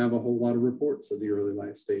don't have a whole lot of reports of the early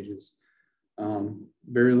life stages.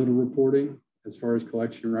 Very little reporting. As far as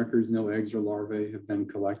collection records, no eggs or larvae have been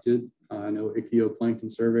collected. I know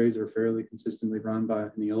ichthyoplankton surveys are fairly consistently run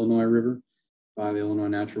in the Illinois River by the Illinois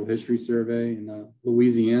Natural History Survey. In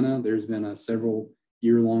Louisiana, there's been a several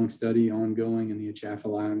year-long study ongoing in the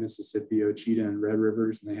Atchafalaya, Mississippi, Ochita, and Red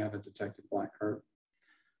Rivers, and they haven't detected black carp.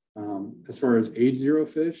 As far as age 0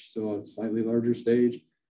 fish, so a slightly larger stage,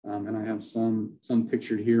 and I have some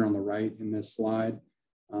pictured here on the right in this slide.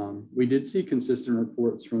 We did see consistent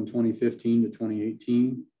reports from 2015 to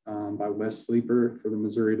 2018 by Wes Sleeper for the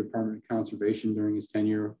Missouri Department of Conservation during his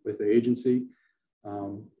tenure with the agency.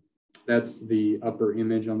 That's the upper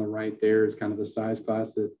image on the right there is kind of the size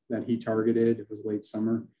class that he targeted. It was late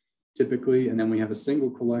summer typically. And then we have a single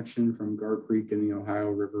collection from Gar Creek in the Ohio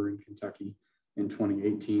River in Kentucky in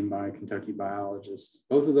 2018 by Kentucky biologists.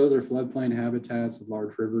 Both of those are floodplain habitats of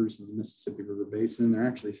large rivers in the Mississippi River Basin. They're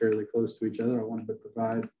actually fairly close to each other. I wanted to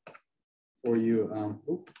provide for you,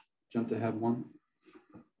 jumped ahead one.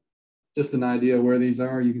 Just an idea where these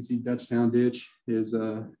are. You can see Dutchtown Ditch is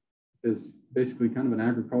basically kind of an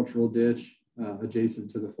agricultural ditch adjacent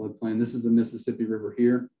to the floodplain. This is the Mississippi River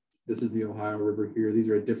here. This is the Ohio River here. These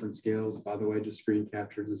are at different scales. By the way, just screen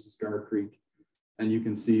captured. This is Gar Creek. And you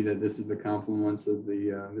can see that this is the confluence of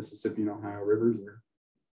the Mississippi and Ohio rivers. They're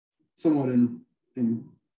somewhat in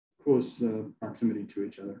close proximity to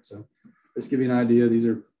each other. So just give you an idea. These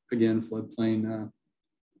are, again, floodplain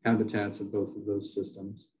habitats of both of those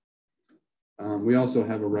systems. We also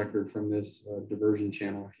have a record from this diversion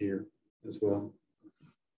channel here as well.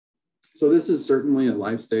 So this is certainly a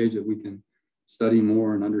life stage that we can study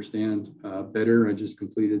more and understand better. I just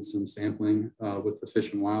completed some sampling with the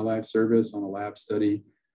Fish and Wildlife Service on a lab study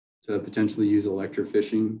to potentially use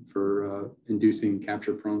electrofishing for inducing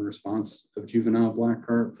capture-prone response of juvenile black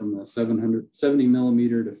carp from the 70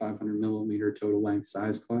 millimeter to 500 millimeter total length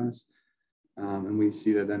size class. And we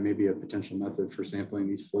see that may be a potential method for sampling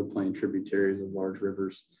these floodplain tributaries of large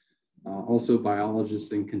rivers. Also,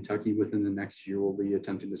 biologists in Kentucky within the next year will be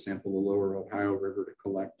attempting to sample the lower Ohio River to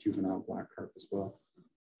collect juvenile black carp as well.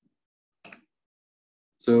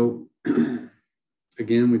 So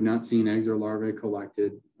again, we've not seen eggs or larvae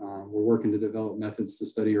collected. We're working to develop methods to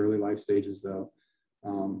study early life stages though.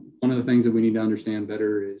 One of the things that we need to understand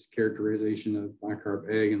better is characterization of black carp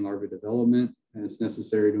egg and larvae development, and it's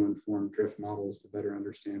necessary to inform drift models to better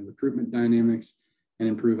understand recruitment dynamics and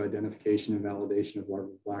improve identification and validation of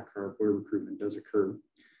larval black carp where recruitment does occur.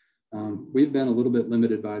 We've been a little bit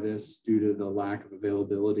limited by this due to the lack of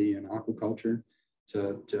availability in aquaculture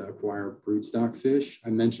to acquire broodstock fish. I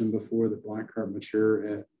mentioned before that black carp mature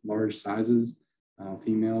at large sizes.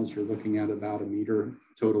 Females, you're looking at about 1 meter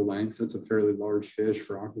total length. That's a fairly large fish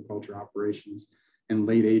for aquaculture operations. And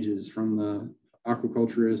late ages from the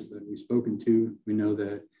aquaculturists that we've spoken to, we know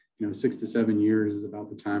that 6 to 7 years is about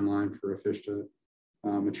the timeline for a fish to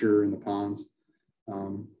mature in the ponds.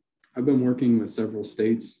 I've been working with several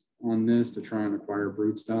states on this to try and acquire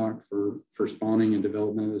broodstock for spawning and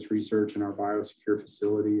development of this research in our biosecure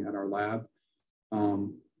facility at our lab.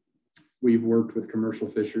 We've worked with commercial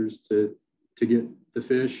fishers to get the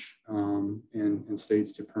fish and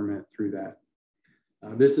states to permit through that.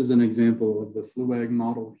 This is an example of the fluegg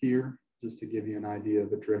model here, just to give you an idea of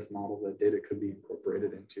the drift model that data could be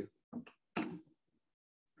incorporated into.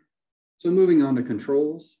 So moving on to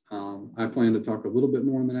controls, I plan to talk a little bit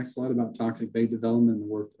more on the next slide about toxic bait development and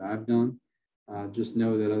the work that I've done. Just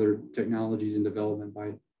know that other technologies in development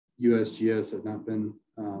by USGS have not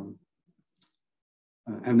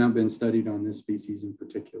been studied on this species in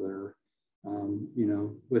particular. You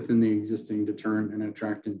know, within the existing deterrent and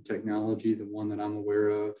attractant technology, the one that I'm aware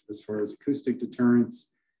of as far as acoustic deterrents,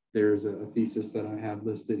 there's a thesis that I have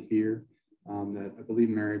listed here that I believe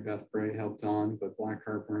Mary Beth Bray helped on, but black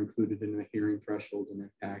carp are included in the hearing thresholds and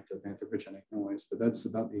impact of anthropogenic noise, but that's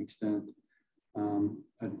about the extent.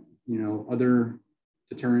 You know, other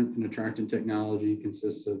deterrent and attractant technology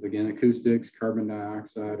consists of, again, acoustics, carbon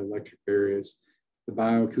dioxide, electric barriers. The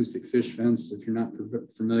bioacoustic fish fence, if you're not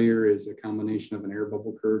familiar, is a combination of an air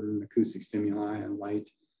bubble curtain, acoustic stimuli, and light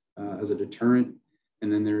as a deterrent.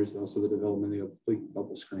 And then there's also the development of the oblique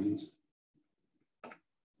bubble screens.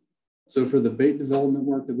 So for the bait development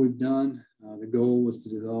work that we've done, the goal was to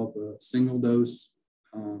develop a single dose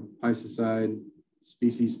piscicide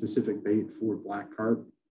species-specific bait for black carp.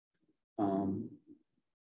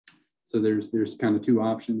 So there's kind of two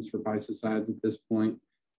options for pesticides at this point,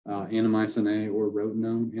 Annamycin A or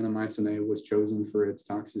rotenone. Annamycin A was chosen for its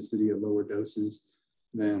toxicity at lower doses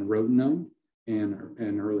than rotenone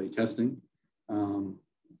in early testing.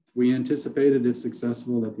 We anticipated, if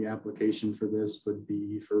successful, that the application for this would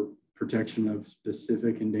be for protection of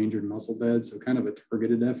specific endangered mussel beds, so kind of a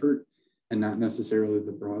targeted effort and not necessarily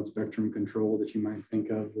the broad spectrum control that you might think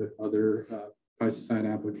of with other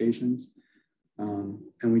pesticide applications.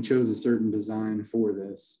 And we chose a certain design for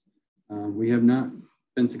this. We have not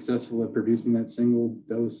been successful at producing that single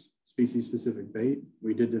dose species specific bait.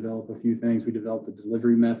 We did develop a few things. We developed a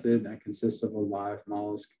delivery method that consists of a live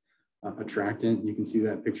mollusk attractant. You can see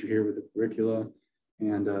that picture here with the curricula.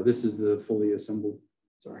 And this is the fully assembled,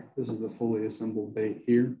 bait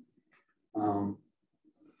here.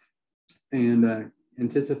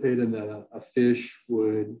 Anticipated that a fish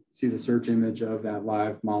would see the search image of that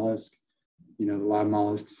live mollusk. You know, the live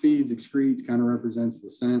mollusk feeds, excretes, kind of represents the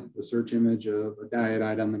scent, the search image of a diet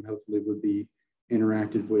item, and hopefully would be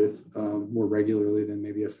interacted with more regularly than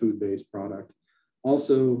maybe a food-based product.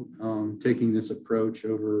 Also, taking this approach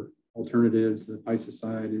over alternatives, the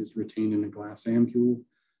pesticide is retained in a glass ampule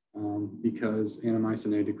because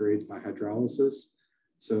Annamycin A degrades by hydrolysis.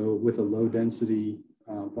 So with a low density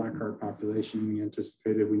black carp population, we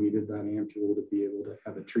anticipated we needed that ampule to be able to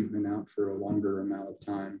have a treatment out for a longer amount of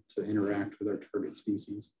time to interact with our target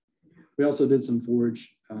species. We also did some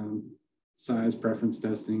forage size preference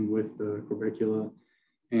testing with the Krobicula,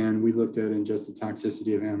 and we looked at ingested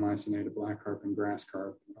toxicity of Annamycin A to black carp and grass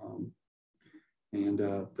carp.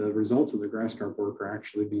 The results of the grass carp work are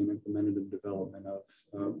actually being implemented in development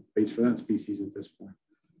of baits for that species at this point.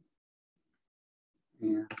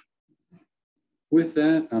 And with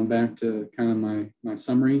that, I'm back to kind of my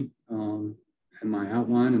summary and my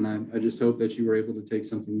outline, and I just hope that you were able to take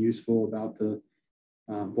something useful about the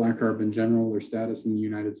black carp in general, their status in the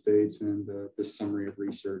United States, and this summary of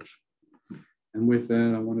research. And with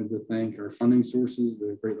that, I wanted to thank our funding sources,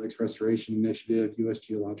 the Great Lakes Restoration Initiative, U.S.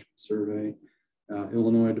 Geological Survey,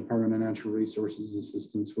 Illinois Department of Natural Resources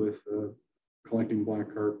assistance with collecting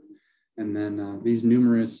black carp, and then these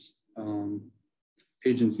numerous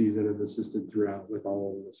agencies that have assisted throughout with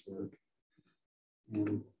all of this work.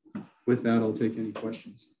 And with that, I'll take any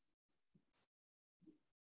questions.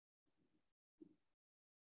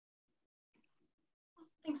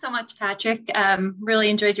 Thanks so much, Patrick. Really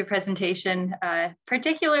enjoyed your presentation.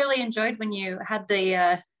 Particularly enjoyed when you had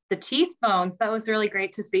the teeth bones. That was really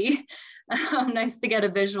great to see. Nice to get a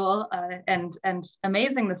visual and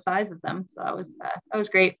amazing the size of them. So that was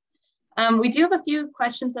great. We do have a few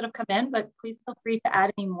questions that have come in, but please feel free to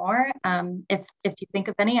add any more if you think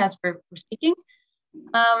of any as we're speaking.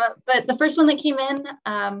 But the first one that came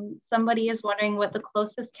in, somebody is wondering what the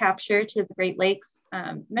closest capture to the Great Lakes,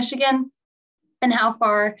 Michigan, and how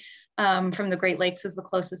far from the Great Lakes is the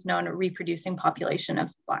closest known reproducing population of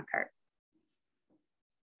black carp.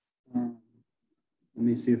 Let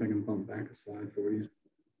me see if I can bump back a slide for you.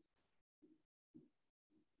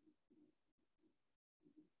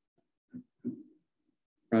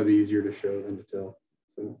 Probably easier to show than to tell.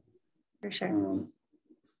 So, for sure.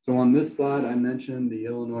 So on this slide, I mentioned the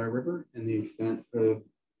Illinois River and the extent of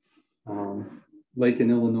lake in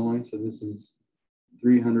Illinois. So this is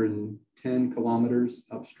 310 kilometers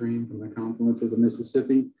upstream from the confluence of the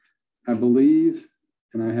Mississippi. I believe,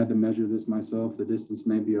 and I had to measure this myself, the distance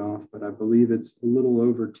may be off, but I believe it's a little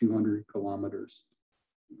over 200 kilometers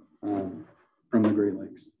from the Great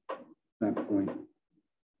Lakes, that point.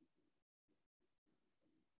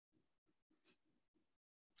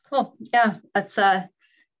 Cool. Yeah, that's I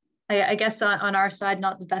guess on our side,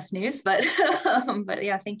 not the best news, but but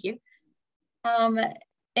yeah, thank you.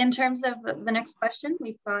 In terms of the next question,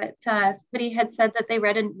 we've got somebody had said that they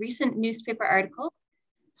read a recent newspaper article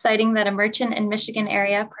citing that a merchant in Michigan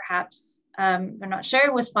area, perhaps they're not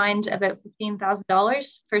sure, was fined about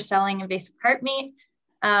 $15,000 for selling invasive carp meat.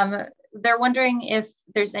 They're wondering if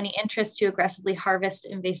there's any interest to aggressively harvest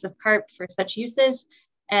invasive carp for such uses,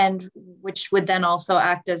 and which would then also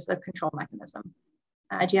act as a control mechanism.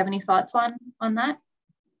 Do you have any thoughts on that?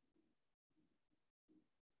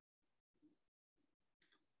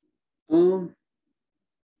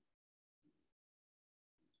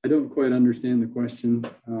 I don't quite understand the question.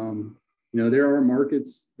 There are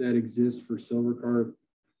markets that exist for silver carp,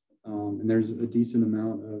 and there's a decent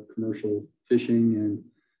amount of commercial fishing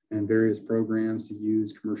and various programs to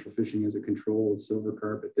use commercial fishing as a control of silver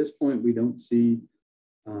carp. At this point, we don't see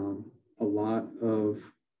a lot of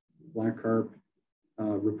black carp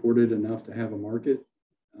reported enough to have a market.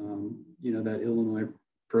 That Illinois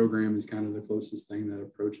program is kind of the closest thing that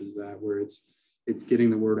approaches that, where it's getting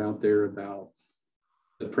the word out there about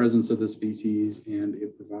the presence of the species, and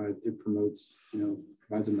it promotes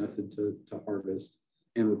a method to harvest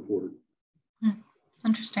and report.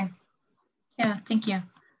 Interesting. Yeah, thank you.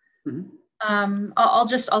 Mm-hmm.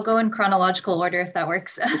 I'll go in chronological order if that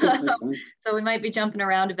works. Okay, So we might be jumping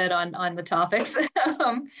around a bit on the topics.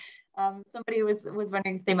 Somebody was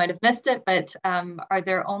wondering if they might have missed it, but are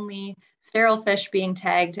there only sterile fish being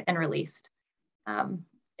tagged and released?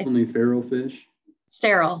 Only feral fish?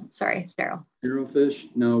 Sterile. Sterile fish?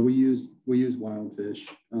 No, we use wild fish.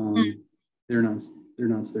 They're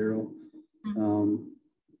not sterile.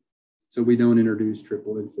 So we don't introduce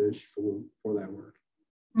triploid fish for that work.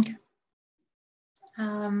 Okay.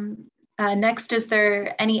 Next, is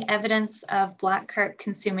there any evidence of black carp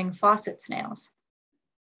consuming faucet snails?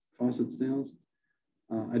 Faucet snails?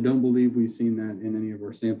 I don't believe we've seen that in any of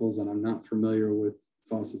our samples, and I'm not familiar with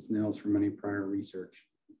faucet snails from any prior research.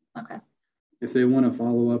 Okay. If they want to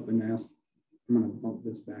follow up and ask, I'm going to bump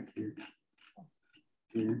this back here.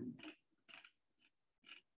 It's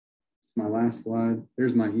my last slide.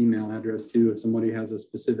 There's my email address too. If somebody has a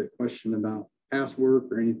specific question about past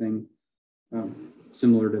work or anything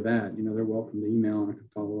similar to that, they're welcome to email, and I can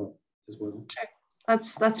follow up as well. Sure.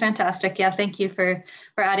 That's fantastic. Yeah, thank you for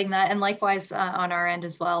adding that. And likewise on our end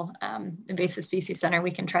as well, Invasive Species Center,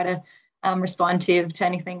 we can try to respond to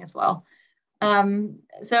anything as well.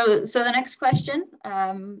 So the next question,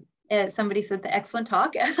 somebody said the excellent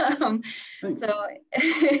talk. So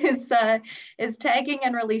is tagging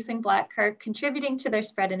and releasing black carp contributing to their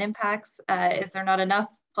spread and impacts? Is there not enough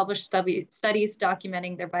published studies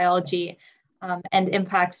documenting their biology and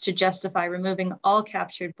impacts to justify removing all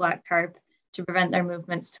captured black carp to prevent their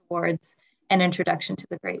movements towards an introduction to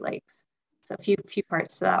the Great Lakes? So a few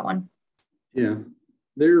parts to that one. Yeah.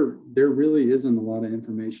 There really isn't a lot of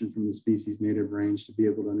information from the species native range to be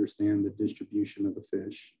able to understand the distribution of the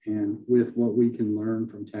fish. And with what we can learn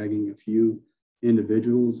from tagging a few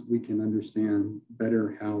individuals, we can understand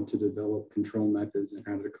better how to develop control methods and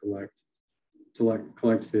how to collect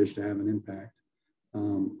fish to have an impact.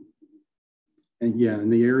 And in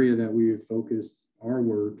the area that we have focused our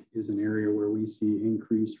work is an area where we see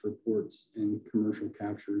increased reports in commercial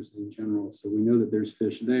captures in general. So we know that there's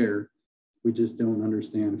fish there. We just don't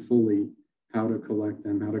understand fully how to collect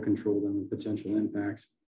them, how to control them, and potential impacts,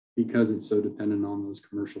 because it's so dependent on those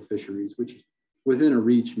commercial fisheries, which within a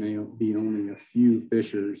reach may be only a few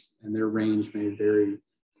fishers, and their range may vary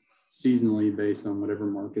seasonally based on whatever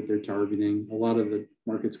market they're targeting. A lot of the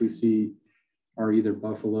markets we see are either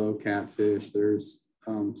buffalo, catfish. There's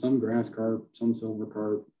some grass carp, some silver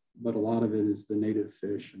carp, but a lot of it is the native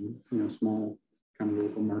fish and small kind of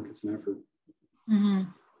local markets and effort. Mm-hmm.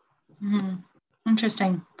 Mm-hmm.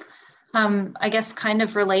 Interesting. I guess kind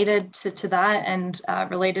of related to that, and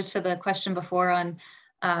related to the question before on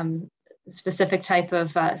specific type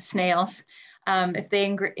of snails. If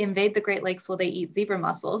they invade the Great Lakes, will they eat zebra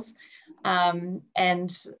mussels?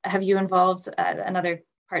 And have you involved, another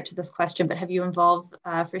part to this question, but have you involved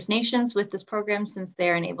First Nations with this program, since they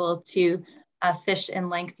are unable to fish in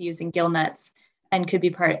length using gill nets, and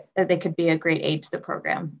they could be a great aid to the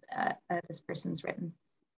program, this person's written.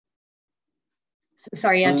 So,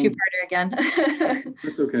 sorry, two-parter again.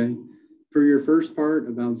 That's okay. For your first part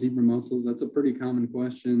about zebra mussels, that's a pretty common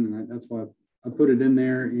question, and that's why I put it in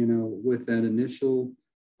there. With that initial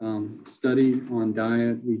study on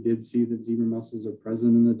diet, we did see that zebra mussels are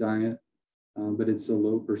present in the diet, but it's a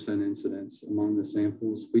low percent incidence among the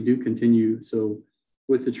samples. We do continue, so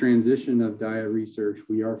with the transition of diet research,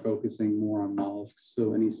 we are focusing more on mollusks.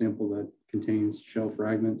 So any sample that contains shell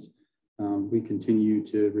fragments, we continue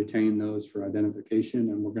to retain those for identification,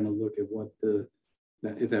 and we're going to look at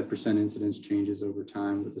if that percent incidence changes over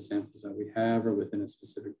time with the samples that we have or within a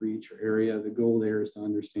specific reach or area. The goal there is to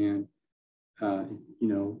understand you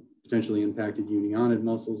know, potentially impacted unionid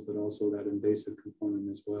mussels, but also that invasive component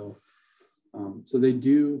as well. So they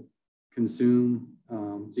do consume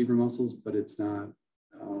zebra mussels, but it's not,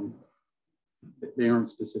 they aren't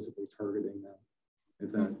specifically targeting them,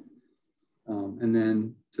 if that. And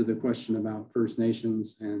then to the question about First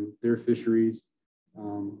Nations and their fisheries,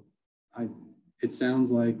 it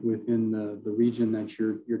sounds like within the region that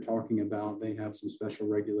you're talking about, they have some special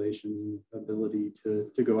regulations and ability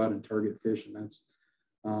to go out and target fish, and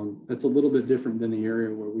that's a little bit different than the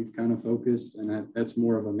area where we've kind of focused, and that's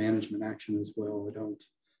more of a management action as well. I don't,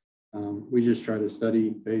 we just try to study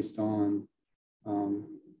based on,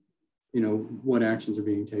 you know, what actions are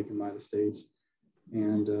being taken by the states.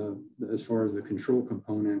 And as far as the control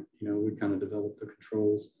component, you know, we kind of developed the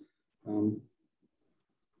controls.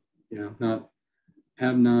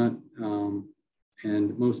 Have not,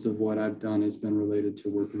 and most of what I've done has been related to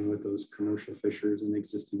working with those commercial fishers and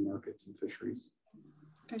existing markets and fisheries.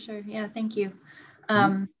 For sure, yeah, thank you.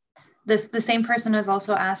 The same person has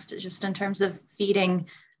also asked, just in terms of feeding,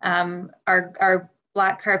 are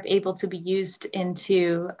black carp able to be used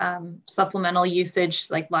into supplemental usage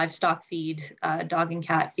like livestock feed, dog and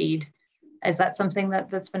cat feed? Is that something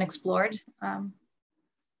that's been explored?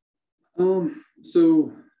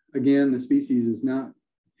 So again, the species is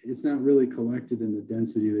it's not really collected in the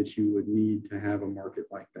density that you would need to have a market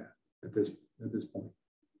like that at this point.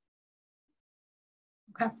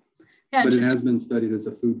 Okay. Yeah, but it has been studied as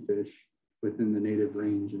a food fish within the native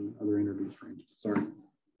range and other introduced ranges. Sorry.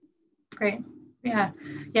 Great. Yeah,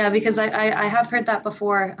 yeah, because I have heard that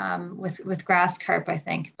before with grass carp, I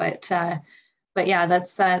think, but yeah,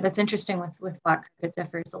 that's interesting with black carp. It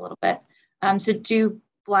differs a little bit. So do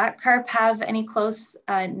black carp have any close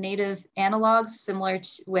native analogs similar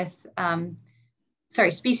to, with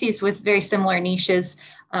species with very similar niches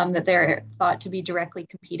that they're thought to be directly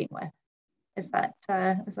competing with? Is that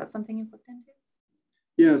something you've looked into?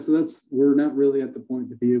 Yeah, so we're not really at the point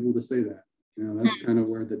to be able to say that. You know, that's kind of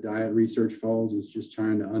where the diet research falls, is just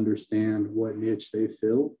trying to understand what niche they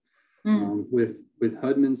fill. With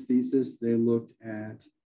Hudman's thesis, they looked at,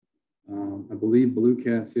 I believe, blue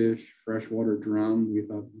catfish, freshwater drum. They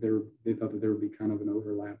thought that there would be kind of an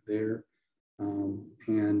overlap there.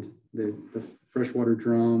 And the freshwater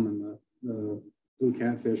drum and the blue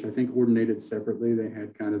catfish, I think, ordinated separately. They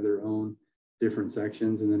had kind of their own different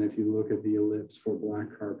sections. And then if you look at the ellipse for black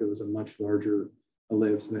carp, it was a much larger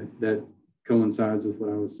ellipse that coincides with what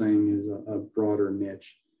I was saying is a broader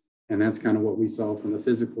niche. And that's kind of what we saw from the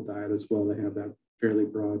physical diet as well. They have that fairly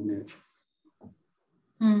broad niche.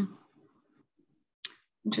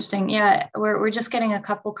 Interesting. Yeah, we're just getting a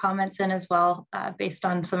couple comments in as well, based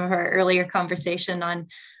on some of our earlier conversation on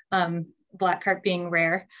black carp being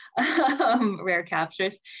rare, rare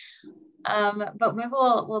captures. But maybe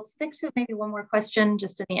we'll stick to maybe one more question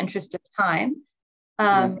just in the interest of time.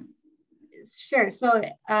 Sure. So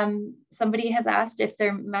somebody has asked, if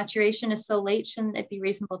their maturation is so late, shouldn't it be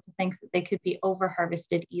reasonable to think that they could be over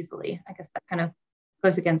harvested easily? I guess that kind of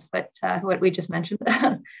goes against what we just mentioned.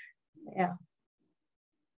 Yeah.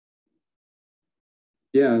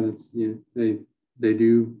 Yeah, they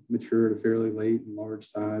do mature at a fairly late and large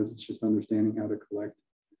size. It's just understanding how to collect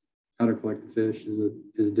the fish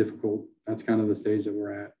is difficult. That's kind of the stage that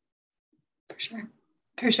we're at. For sure.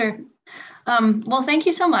 For sure. Well, thank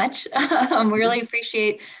you so much. We really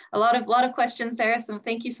appreciate a lot of questions there. So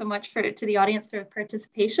thank you so much to the audience for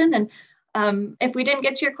participation. And if we didn't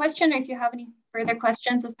get to your question, or if you have any further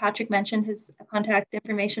questions, as Patrick mentioned, his contact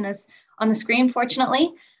information is on the screen,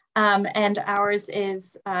 fortunately. And ours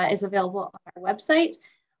is available on our website.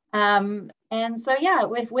 And so, yeah,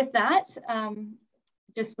 with that,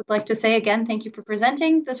 just would like to say again, thank you for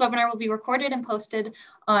presenting. This webinar will be recorded and posted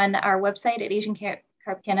on our website at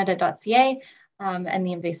asiancarpcanada.ca and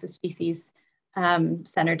the invasive species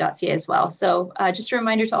center.ca as well. So just a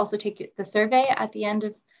reminder to also take the survey at the end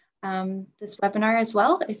of this webinar as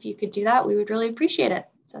well. If you could do that, we would really appreciate it.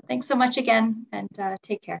 So thanks so much again, and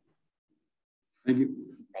take care. Thank you.